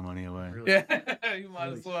like throwing money away. Really? Yeah, you might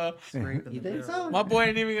as well. Scraping You the think barrel. so? My boy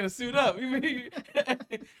ain't even gonna suit up. He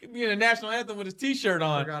be in a national anthem with his T-shirt I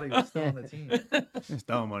on. forgot he was still on the team. Just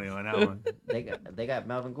throwing money on that one. They got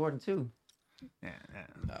Melvin Gordon too. Yeah.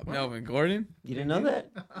 Melvin Gordon. You didn't know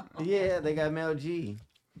that? Yeah, they got Mel G.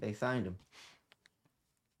 They signed him.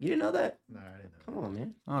 You didn't know that? No, I didn't know. Come on,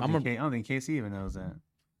 man. I don't think KC even knows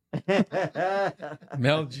that.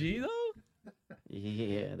 Mel G though.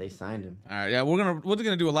 Yeah, they signed him. All right, yeah, we're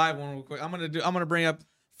gonna do a live one real quick. I'm gonna bring up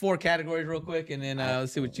 4 categories real quick, and then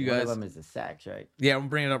let's see what you One guys. of them is the sacks, right? Yeah, I'm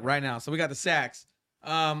bringing it up right now. So we got the sacks.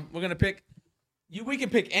 We're gonna pick. We can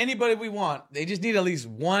pick anybody we want. They just need at least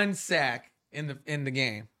 1 sack in the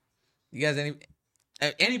game. You guys,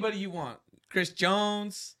 anybody you want? Chris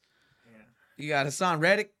Jones. Yeah. You got Hassan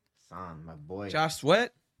Reddick, Son, my boy. Josh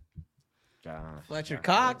Sweat, Josh. Fletcher Josh.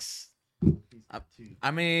 Cox. He's up to.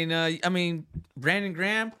 I mean, Brandon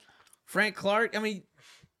Graham, Frank Clark. I mean,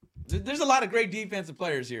 there's a lot of great defensive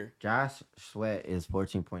players here. Josh Sweat is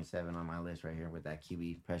 14.7 on my list right here with that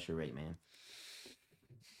QB pressure rate, man.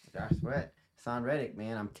 Josh Sweat. Son Reddick,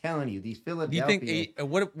 man. I'm telling you, these Do Philadelphia. you think?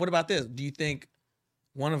 What about this? Do you think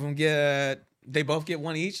one of them they both get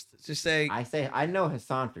 1 each? Just say. I know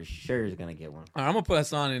Hassan for sure is gonna get one. All right, I'm gonna put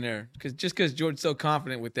Hassan in there because George's so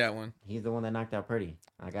confident with that one. He's the one that knocked out Purdy.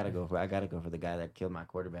 I gotta go for the guy that killed my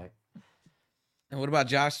quarterback. And what about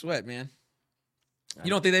Josh Sweat, man?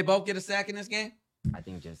 You don't think they both get a sack in this game? I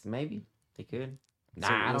think just maybe they could. So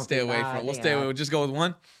we'll stay away from. We'll stay away. We'll just go with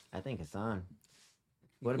 1. I think Hassan.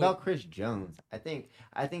 What about Chris Jones? I think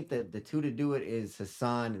the two to do it is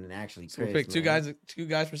Hassan and then actually Chris. So we'll pick two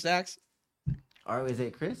guys for sacks. Or is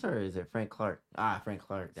it Chris or is it Frank Clark? Frank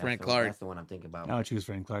Clark. Clark. That's the one I'm thinking about. I would choose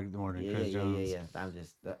Frank Clark more than Chris Jones. Yeah. I'm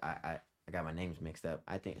just I got my names mixed up.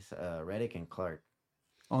 I think it's Reddick and Clark.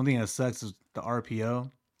 Only thing that sucks is the RPO.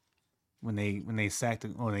 When they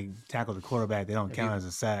tackle the quarterback, they don't count as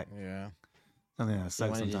a sack. Yeah. Something that You sucks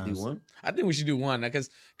want to just sometimes. do one? I think we should do one because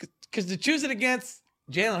to choose it against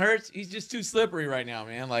Jalen Hurts, he's just too slippery right now,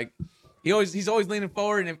 man. Like he's always leaning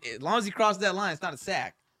forward, and as long as he crosses that line, it's not a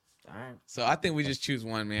sack. All right. So I think we just choose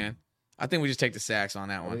one, man. I think we just take the sacks on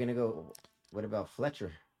that Are we one. gonna go? What about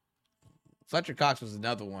Fletcher? Fletcher Cox was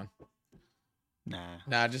another one. Nah,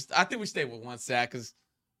 I think we stay with one sack because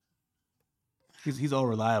he's all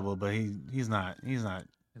reliable, but he's not And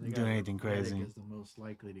they got doing anything Reddick crazy. is the most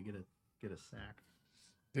likely to get a sack.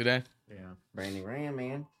 do they? Yeah. Brandon Graham,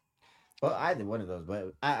 man. Well, either one of those,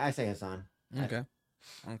 but I say Hassan. Okay.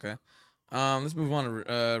 Let's move on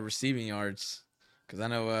to receiving yards because I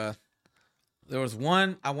know there was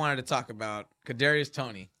one I wanted to talk about. Kadarius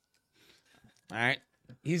Toney. All right,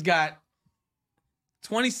 he's got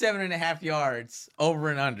 27.5 yards over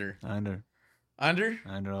and under. Under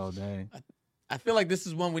all day. I feel like this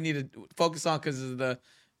is one we need to focus on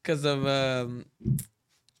because of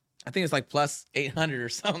I think it's like plus 800 or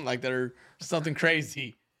something like that or something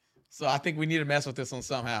crazy. So I think we need to mess with this one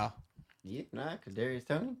somehow. Yeah, Kadarius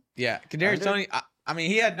Toney. Yeah, Kadarius Under? Toney. I mean,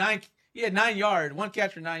 he had 9 yards, one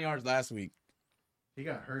catch for 9 yards last week. He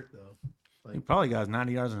got hurt though. He probably got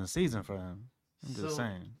 90 yards in the season for him. I'm just So-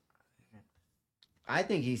 saying. I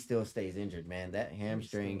think he still stays injured, man. That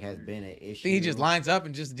hamstring has injured. been an issue. Think he just lines up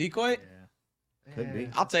and just decoy? Yeah. Could be.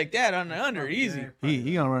 I'll take that under easy.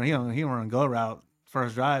 He gonna run go route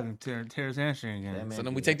first drive and tear his hamstring That again. man So then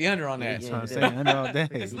can- we take the under on that. Yeah, That's what I'm he saying. does. Under all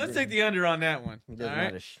day. Let's take the under on that one. He All does right.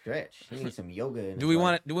 not a stretch. He needs some yoga. In Do we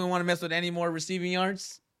want to mess with any more receiving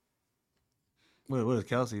yards? What is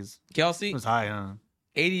Kelsey's? It Kelsey, was high, huh?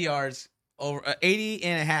 80 yards over 80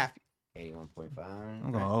 and a half. 81.5.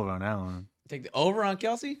 I'm going over on that one. Take the over on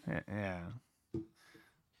Kelsey. Yeah.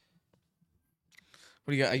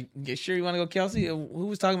 What do you got? Are you sure you want to go Kelsey? Who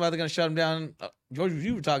was talking about they're going to shut him down? George,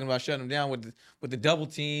 you were talking about shutting him down with the double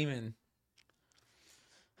team, and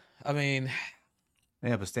I mean,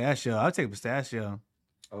 Yeah, Pistachio. I'll take Pistachio.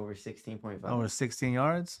 Over 16.5. Over 16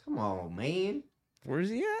 yards. Come on, man. where is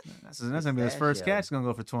he at? That's gonna be his first Pistachio. catch. He's gonna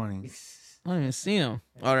go for 20. I don't even see him.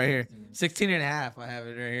 Oh, right here, 16 and a half. I have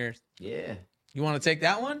it right here. Yeah. You want to take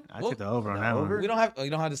that one? I Well, take the over on the that over? one. you don't have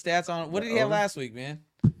the stats on it. What The did he have over? last week, man?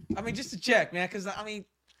 I mean, just to check, man, because I mean,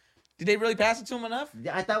 did they really pass it to him enough?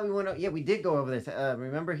 I thought we went. Yeah, we did go over this.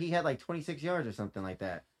 Remember, he had like 26 yards or something like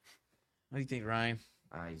that. What do you think, Ryan?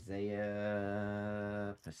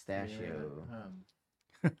 Isaiah Pistachio.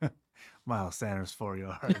 Miles Sanders 4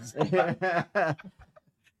 yards.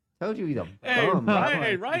 Told you he's a Hey, bum.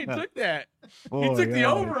 Ryan took that. He took the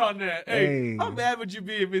over on that. Hey, Hey. how mad would you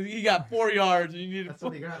be if he got 4 yards and you needed That's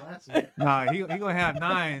what he got last week. Nah, he gonna have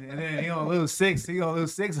 9, and then he gonna lose 6. He gonna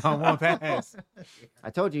lose 6 on one pass.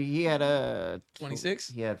 I told you he had 26?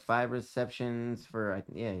 He had 5 receptions for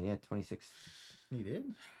he had 26. He did.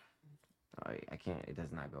 Oh, I can't. It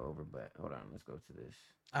does not go over. But hold on, let's go to this.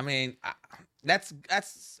 I mean, that's.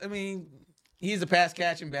 I mean, he's a pass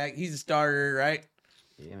catching back. He's a starter, right?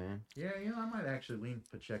 Yeah, man. Yeah, I might actually lean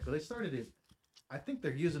Pacheco. They started it. I think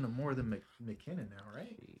they're using him more than McKinnon now,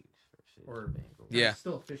 right? Chiefs versus Or- Bengals. Yeah. It's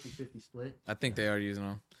still a 50-50 split. I think they are using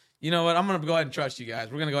him. You know what? I'm gonna go ahead and trust you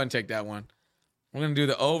guys. We're gonna go ahead and take that one. We're gonna do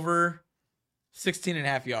the over 16 and a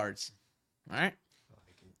half yards. All right.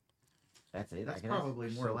 That's it. That's Like, probably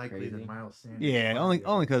more so likely crazy. than Miles Sanders. Yeah, only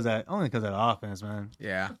because that offense, man.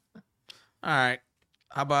 Yeah. All right.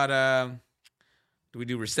 How about do we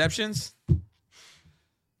do receptions?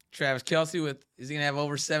 Travis Kelsey is he gonna have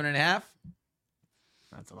over 7.5?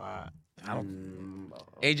 That's a lot. I don't.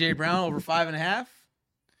 Mm, AJ Brown over 5.5.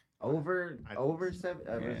 over 7.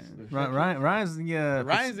 Ryan's Ryan's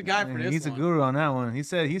the guy for this He's one. a guru on that one. He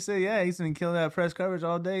said yeah, he's gonna kill that press coverage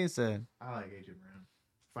all day. He said, I like AJ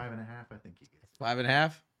Brown. 5.5. I think he gets.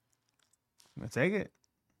 5.5. "I'll take it."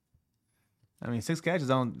 I mean, 6 catches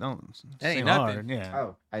don't That ain't seem nothing. hard. Yeah.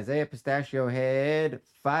 Oh, Isaiah Pistachio had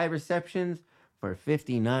 5 receptions for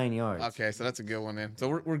 59 yards. Okay, so that's a good one then. So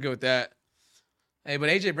we're good with that. Hey, but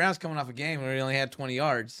AJ Brown's coming off a game where he only had 20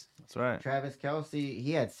 yards. That's right. Travis Kelsey,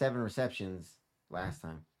 he had 7 receptions last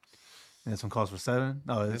time. And this one calls for 7.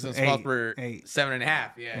 No, This it's one's called for 8.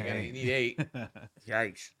 7.5. Yeah, Eight. you need 8.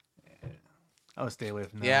 Yikes. I would stay away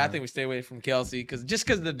from that. Yeah, I one. think we stay away from Kelsey because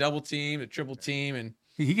of the double team, the triple team, and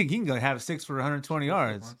he can go have 6 for 120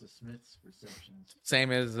 yards. Devonta Smith's receptions.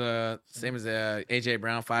 same as AJ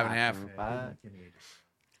Brown 5.5. 5.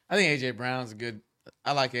 I think AJ Brown's good.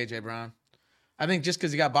 I like AJ Brown. I think just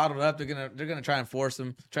because he got bottled up, they're gonna try and force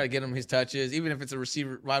him, try to get him his touches, even if it's a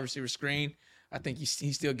wide receiver screen. I think he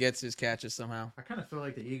still gets his catches somehow. I kind of feel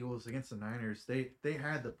like the Eagles against the Niners, they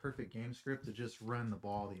had the perfect game script to just run the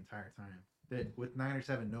ball the entire time. With Niners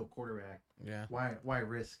having no quarterback, Yeah. Why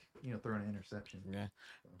risk throwing an interception? Yeah.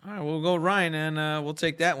 All right, we'll go Ryan, and we'll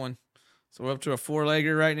take that one. So we're up to a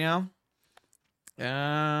 4-legger right now.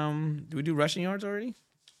 Do we do rushing yards already?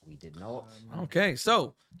 We did not. Okay,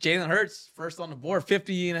 so Jalen Hurts first on the board,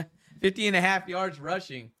 50 and a half yards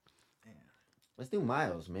rushing. Let's do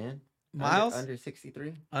Miles, man. Miles? Under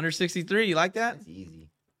 63? Under 63. You like that? That's easy.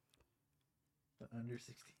 The under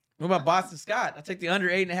 60. What about Boston Scott? I'll take the under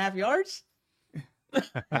 8.5 yards.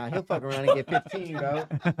 Nah, he'll fuck around and get 15, bro.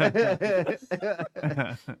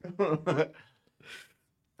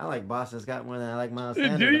 I like Boston Scott more than I like Miles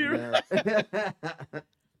Sanders. Do you? Man.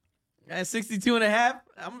 At 62 and a half,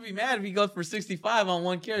 I'm going to be mad if he goes for 65 on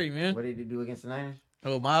one carry, man. What did he do against the Niners?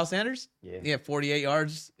 Oh, Miles Sanders? Yeah. Yeah, 48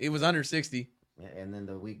 yards. It was under 60. And then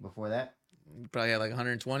the week before that? He probably had like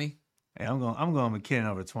 120. Hey, I'm going McKinnon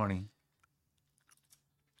over 20.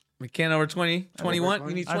 McKinnon over 20. 21.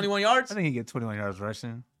 He needs 21 yards? I think he get 21 yards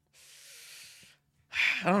rushing.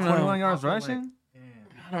 I don't know. 21 yards Also, rushing?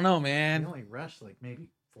 I don't know, He man. only rushed like maybe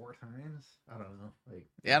 4 times. I don't know. Like,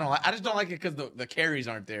 Yeah, I just don't like it because the carries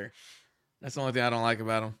aren't there. That's the only thing I don't like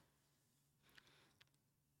about him.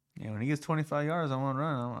 Yeah, when he gets 25 yards on one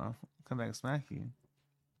run, I'll come back and smack you.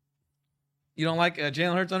 You don't like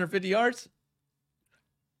Jalen Hurts under 50 yards?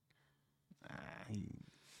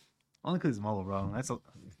 Only because he's mobile, bro.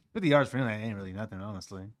 50 yards for him, that ain't really nothing,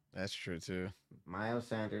 honestly. That's true, too. Miles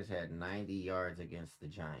Sanders had 90 yards against the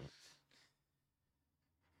Giants.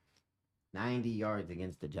 90 yards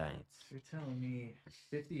against the Giants. you're telling me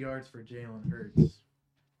 50 yards for Jalen Hurts.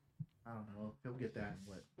 I don't know. He'll get that in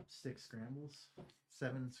what, 6 scrambles?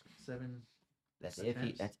 7. That's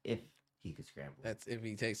Attempts. if he could scramble. That's if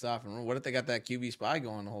he takes off. And what if they got that QB spy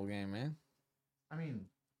going the whole game, man? I mean,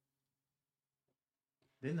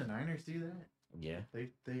 didn't the Niners do that? Yeah. They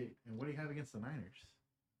and what do you have against the Niners?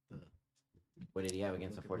 What did he have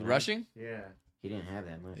against the 49ers? Rushing? Yeah. He didn't have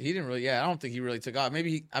that much. He didn't really. Yeah, I don't think he really took off. I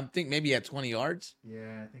think maybe he had 20 yards.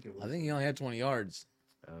 Yeah, I think it was. I think he only had 20 yards.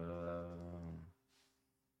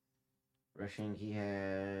 Rushing, he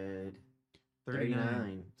had 39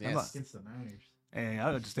 39. Yes. against the Niners. Hey,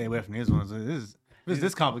 I would just stay away from these ones. If it's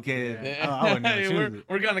this complicated, Yeah. I wouldn't even choose it.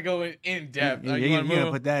 We're gonna go in depth. Yeah, You you wanna gotta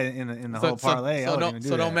move? put that in the whole parlay. I wouldn't even do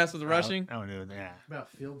so don't that. mess with the rushing? I don't do that. About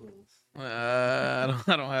field goals. I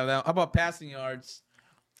don't have that. How about passing yards?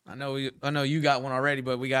 I know you got one already,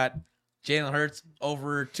 but we got Jalen Hurts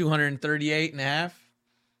over 238 and a half,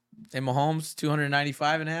 and Mahomes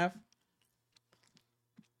 295 and a half.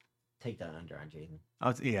 Take that under on Jaden. I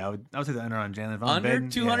would say the under on Jalen. If I'm Under betting,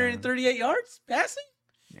 238 yards passing?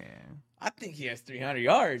 Yeah. I think he has 300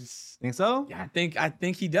 yards. Think so? Yeah, I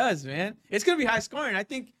think he does, man. It's gonna be high scoring. I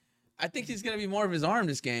think he's gonna be more of his arm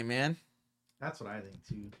this game, man. That's what I think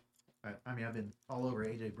too. I mean, I've been all over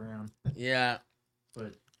AJ Brown, Yeah.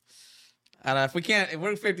 but If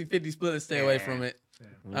we're 50-50 split, let's stay away from it.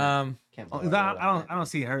 yeah. Can't Oh, blow it out I like don't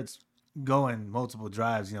see Hurts going multiple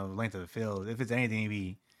drives. The length of the field. If it's anything, it'd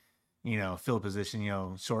be field position.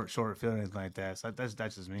 Short field, anything like that. So that's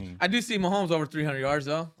just me. I do see Mahomes over 300 yards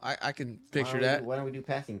though. I can picture that. Why don't we do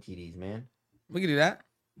passing TDs, man? We can do that.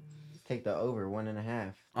 Take the over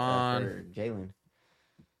 1.5 On- for Jalen.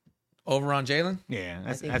 Over on Jalen. Yeah,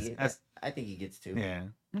 I think he gets 2. yeah.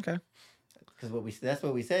 Okay. Because that's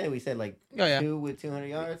what we said. We said like Oh, yeah. 2 with 200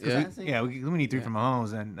 yards. Yeah. passing. Yeah, we need 3 Yeah. from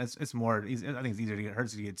Mahomes, and it's more. I think it's easier to get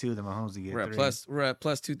Hurts to get 2 than Mahomes to get We're 3. at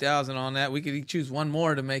plus 2,000 on that. We could choose one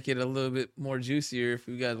more to make it a little bit more juicier if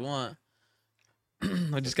you guys want.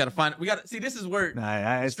 I just gotta find. We gotta see. This is where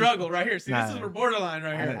struggle right here. See, this is where borderline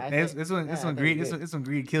right here. This one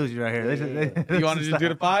greed kills you right here. You want to just do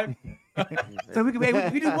the 5? So we do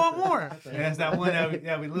one more. And that's that one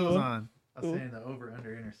that we lose on. I was saying the over under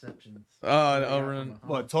interceptions. Oh, the Yeah, over from and. Mahomes.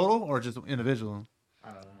 What, total or just individual?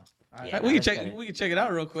 I don't know. Yeah. We let's can get it. check it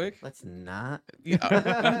out real quick. Let's not.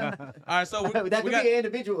 Yeah. All right, so that could we got. be an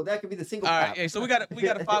individual. That could be the single. All right, prop. hey, so we got a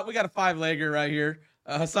 5-legger right here.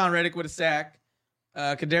 Hassan Reddick with a sack.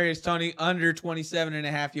 Kadarius Toney under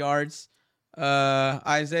 27.5 yards.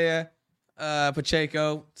 Isaiah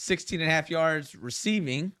Pacheco 16.5 yards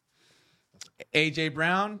receiving. AJ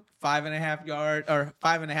Brown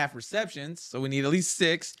 5.5 receptions. So we need at least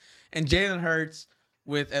 6. And Jalen Hurts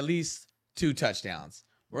with at least 2 touchdowns.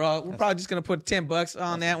 We're probably just gonna put $10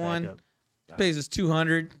 on that one. Pays us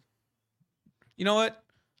 200. You know what?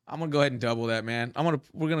 I'm gonna go ahead and double that, man.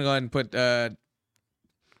 We're gonna go ahead and put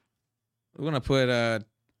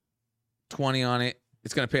 20 on it.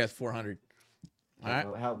 It's gonna pay us 400. All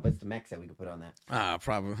right. What's the max that we could put on that?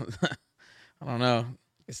 Probably. I don't know.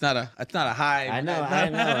 It's not a high. I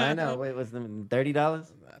know. Wait, was it $30?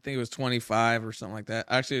 I think it was 25 or something like that.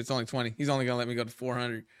 Actually, it's only 20. He's only gonna let me go to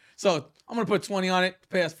 400. So I'm gonna put 20 on it to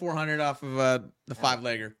pay us 400 off of the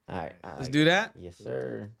 5-legger. All right. Let's do that. Yes,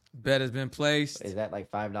 sir. Bet has been placed. Is that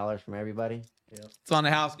like $5 from everybody? It's on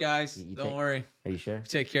the house, guys. You Don't think- worry. Are you sure?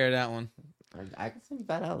 Take care of that one. I can send you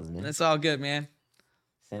 $5, man. It's all good, man.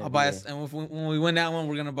 Send it I'll buy via- us, and when we win that one,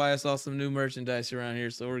 we're gonna buy us all some new merchandise around here,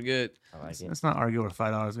 so we're good. I like it. Let's not argue over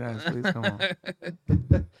 $5, guys. Please, come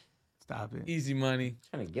on. Stop it. Easy money.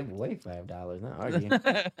 Trying to give away $5, not argue.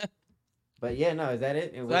 But yeah, no, is that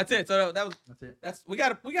it? So that's it. So That's it. we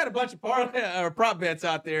got a bunch of parlay or prop bets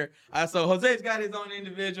out there. So Jose's got his own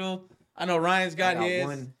individual. I know Ryan's got his.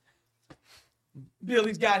 one.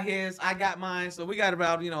 Billy's got his. I got mine. So we got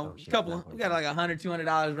about Oh, shit, a couple. that one. We got like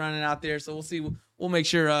 $100-$200 running out there. So we'll see. We'll make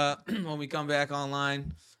sure when we come back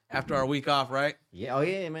online after our week off, right? Yeah, oh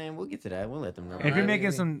yeah, man. We'll get to that. We'll let them know. If you're Alright.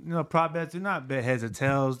 making some prop bets, do not bet heads or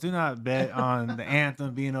tails. Do not bet on the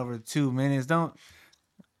anthem being over 2 minutes. Don't.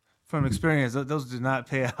 From experience, those do not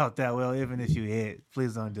pay out that well, even if you hit.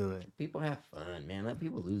 Please don't do it. People have fun, man. Let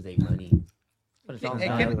people lose their money. But it's all Hey,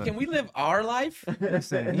 about. can we live our life?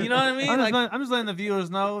 Listen, You know what I mean? I'm just letting the viewers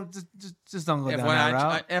know. Just don't go down that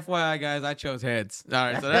route. FYI, guys, I chose heads. All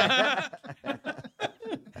right, so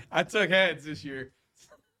I took heads this year.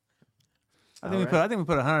 I think we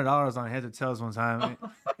put $100 on heads or tails one time,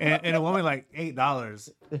 and it won me like $8.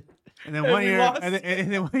 And then And one we year, lost. and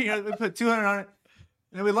then 1 year we put 200 on it,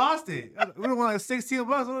 and then we lost it. We won like $16.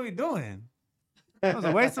 What are we doing? That was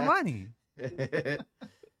a waste of money.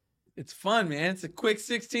 It's fun, man. It's a quick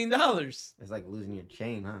 $16. It's like losing your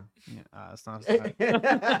chain, huh? Yeah, it's not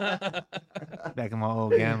back in my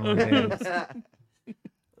old gambling days.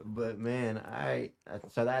 But man, all right.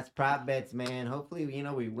 So that's prop bets, man. Hopefully,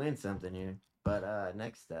 we win something here. But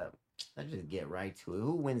next up, let's just get right to it.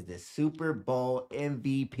 Who wins the Super Bowl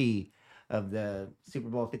MVP of the Super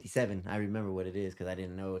Bowl 57? I remember what it is because I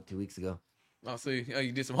didn't know it 2 weeks ago. Oh, so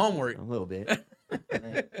you did some homework. A little bit.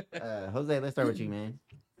 Jose, let's start with you, man.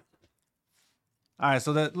 All right,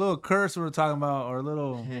 so that little curse we were talking about, or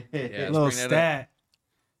little Yeah. little bring that up. stat,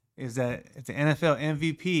 is that if the NFL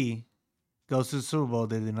MVP goes to the Super Bowl,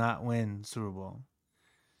 they did not win Super Bowl.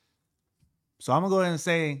 So I'm gonna go ahead and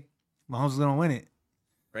say Mahomes is gonna win it.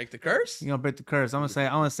 Break the curse? You're gonna break the curse. I'm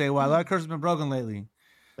gonna say why a lot of curses have been broken lately.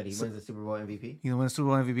 But he wins the Super Bowl MVP. He's gonna win the Super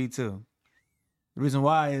Bowl MVP too. The reason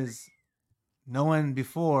why is no one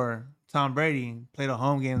before Tom Brady played a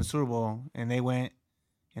home game in the Super Bowl, and they went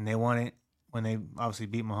and they won it when they obviously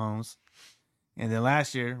beat Mahomes. And then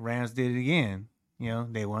last year, Rams did it again.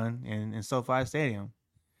 They won in SoFi Stadium.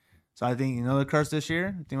 So I think the curse this year.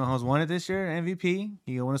 I think Mahomes won it this year, MVP.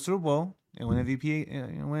 He will win a Super Bowl and win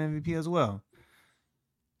MVP as well.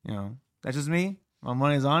 That's just me. My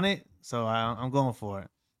money's on it, so I'm going for it.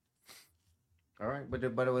 All right, but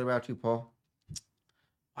what about you, Paul?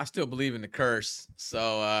 I still believe in the curse.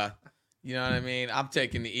 So, you know what I mean? I'm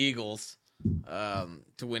taking the Eagles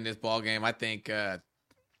to win this ball game. I think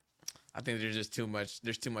there's just too much.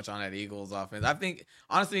 There's too much on that Eagles offense. I think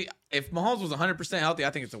honestly, if Mahomes was 100% healthy, I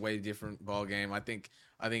think it's a way different ball game. I think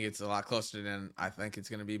it's a lot closer than I think it's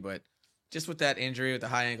going to be. But just with that injury, with the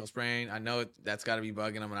high ankle sprain, I know that's got to be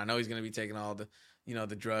bugging him, and I know he's going to be taking all the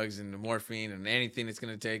the drugs and the morphine and anything it's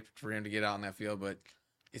going to take for him to get out on that field. But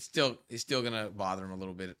it's still going to bother him a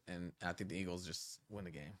little bit, and I think the Eagles just win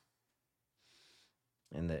the game.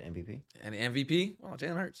 And the MVP? And the MVP,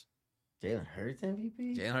 Jalen Hurts. Jalen Hurts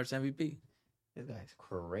MVP? Jalen Hurts MVP. This guy's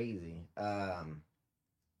crazy. I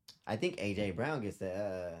think AJ Brown gets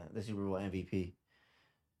the Super Bowl MVP.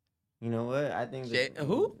 You know what? I think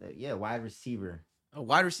who? Yeah, wide receiver. A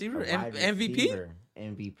wide receiver? MVP? Receiver,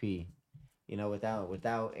 MVP.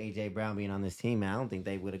 Without AJ Brown being on this team, man, I don't think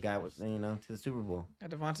they would have got to the Super Bowl. Got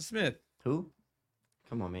Devonta Smith. Who?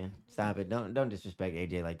 Come on, man. Stop it. Don't disrespect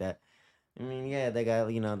AJ like that. I mean, yeah, they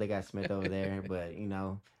got Smith over there, but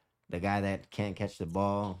the guy that can't catch the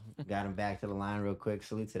ball got him back to the line real quick.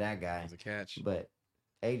 Salute to that guy. It's a catch. But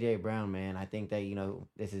AJ Brown, man, I think that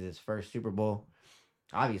this is his first Super Bowl.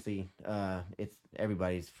 Obviously, it's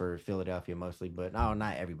everybody's for Philadelphia mostly, but no,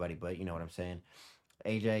 not everybody, but you know what I'm saying.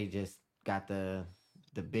 AJ just got the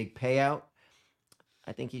big payout.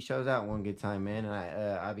 I think he shows out one good time, man. And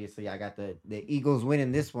I got the Eagles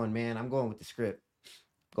winning this one, man. I'm going with the script.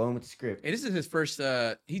 Hey, this is his first.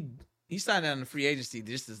 He signed on the free agency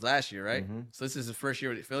just this last year, right? Mm-hmm. So this is his first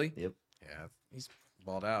year with Philly. Yep. Yeah, he's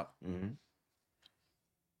balled out. Mm-hmm.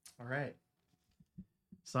 All right.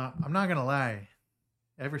 So I'm not gonna lie.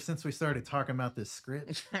 ever since we started talking about this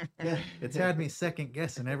script, it's had me second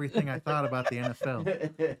guessing everything I thought about the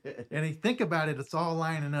NFL. And you think about it, it's all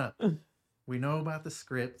lining up. We know about the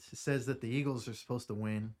script. It says that the Eagles are supposed to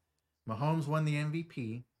win. Mahomes won the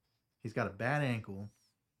MVP. He's got a bad ankle.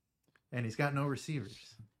 And he's got no receivers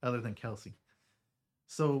other than Kelsey.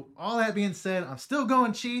 So all that being said, I'm still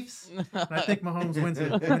going Chiefs. And I think Mahomes wins the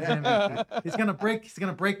MVP. He's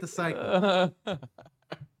gonna break the cycle.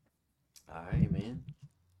 All right, man.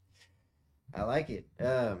 I like it.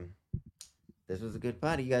 This was a good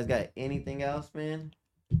party. You guys got anything else, man?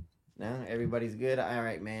 No, everybody's good. All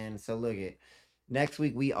right, man. So look at next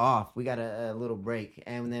week we off. We got a little break,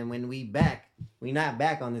 and then when we back, we not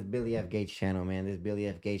back on this Billy F. Gates channel, man. This Billy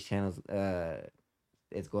F. Gates channel's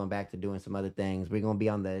it's going back to doing some other things. We're gonna be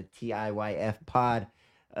on the TIYF Pod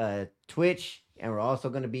Twitch, and we're also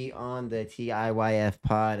gonna be on the TIYF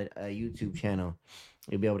Pod YouTube channel.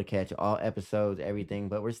 You'll be able to catch all episodes, everything.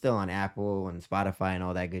 But we're still on Apple and Spotify and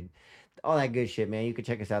all that good shit, man. You can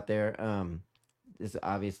check us out there. This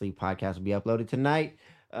obviously podcast will be uploaded tonight.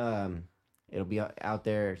 It'll be out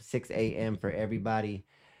there 6 a.m. for everybody.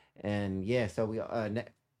 And yeah, so we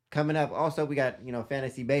coming up. Also, we got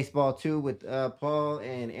fantasy baseball too with Paul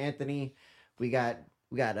and Anthony. We got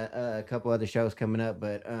a couple other shows coming up,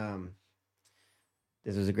 but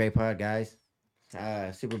this was a great pod, guys.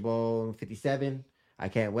 Super Bowl 57. I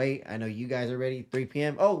can't wait. I know you guys are ready. 3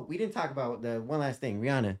 p.m. Oh, we didn't talk about the one last thing.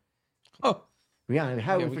 Rihanna. Oh, Rihanna.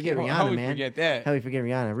 How we forget Rihanna, how we man? forget that? How we forget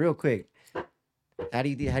Rihanna? Real quick. How do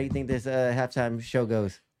you think this halftime show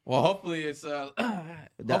goes? Well, hopefully it's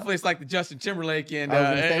like the Justin Timberlake and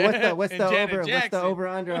what's the over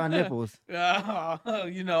under on nipples?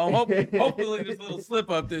 Hopefully there's a little slip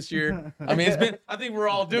up this year. I mean, I think we're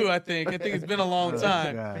all due. I think it's been a long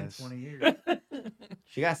time. It's been 20 years.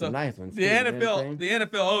 She got some nice ones. The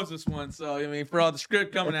NFL owes us one. So I mean, for all the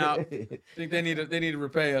script coming out, I think they need to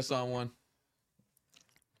repay us on one.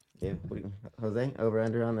 Yeah, Jose, over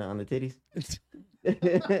under on the titties.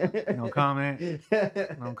 No comment.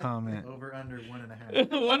 No comment. Over under 1.5.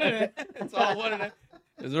 1.5. It's all 1.5.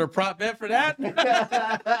 Is there a prop bet for that?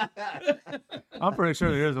 I'm pretty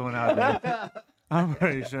sure there is one out there. I'm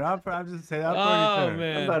pretty sure. I'm just saying. I'm pretty sure.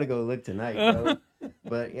 Man. I'm about to go look tonight, bro.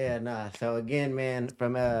 But yeah, nah. So again, man,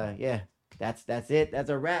 from that's it.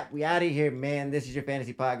 That's a wrap. We out of here, man. This is your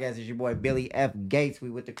fantasy podcast. This is your boy Billy F. Gates.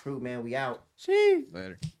 We with the crew, man. We out.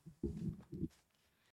 Later.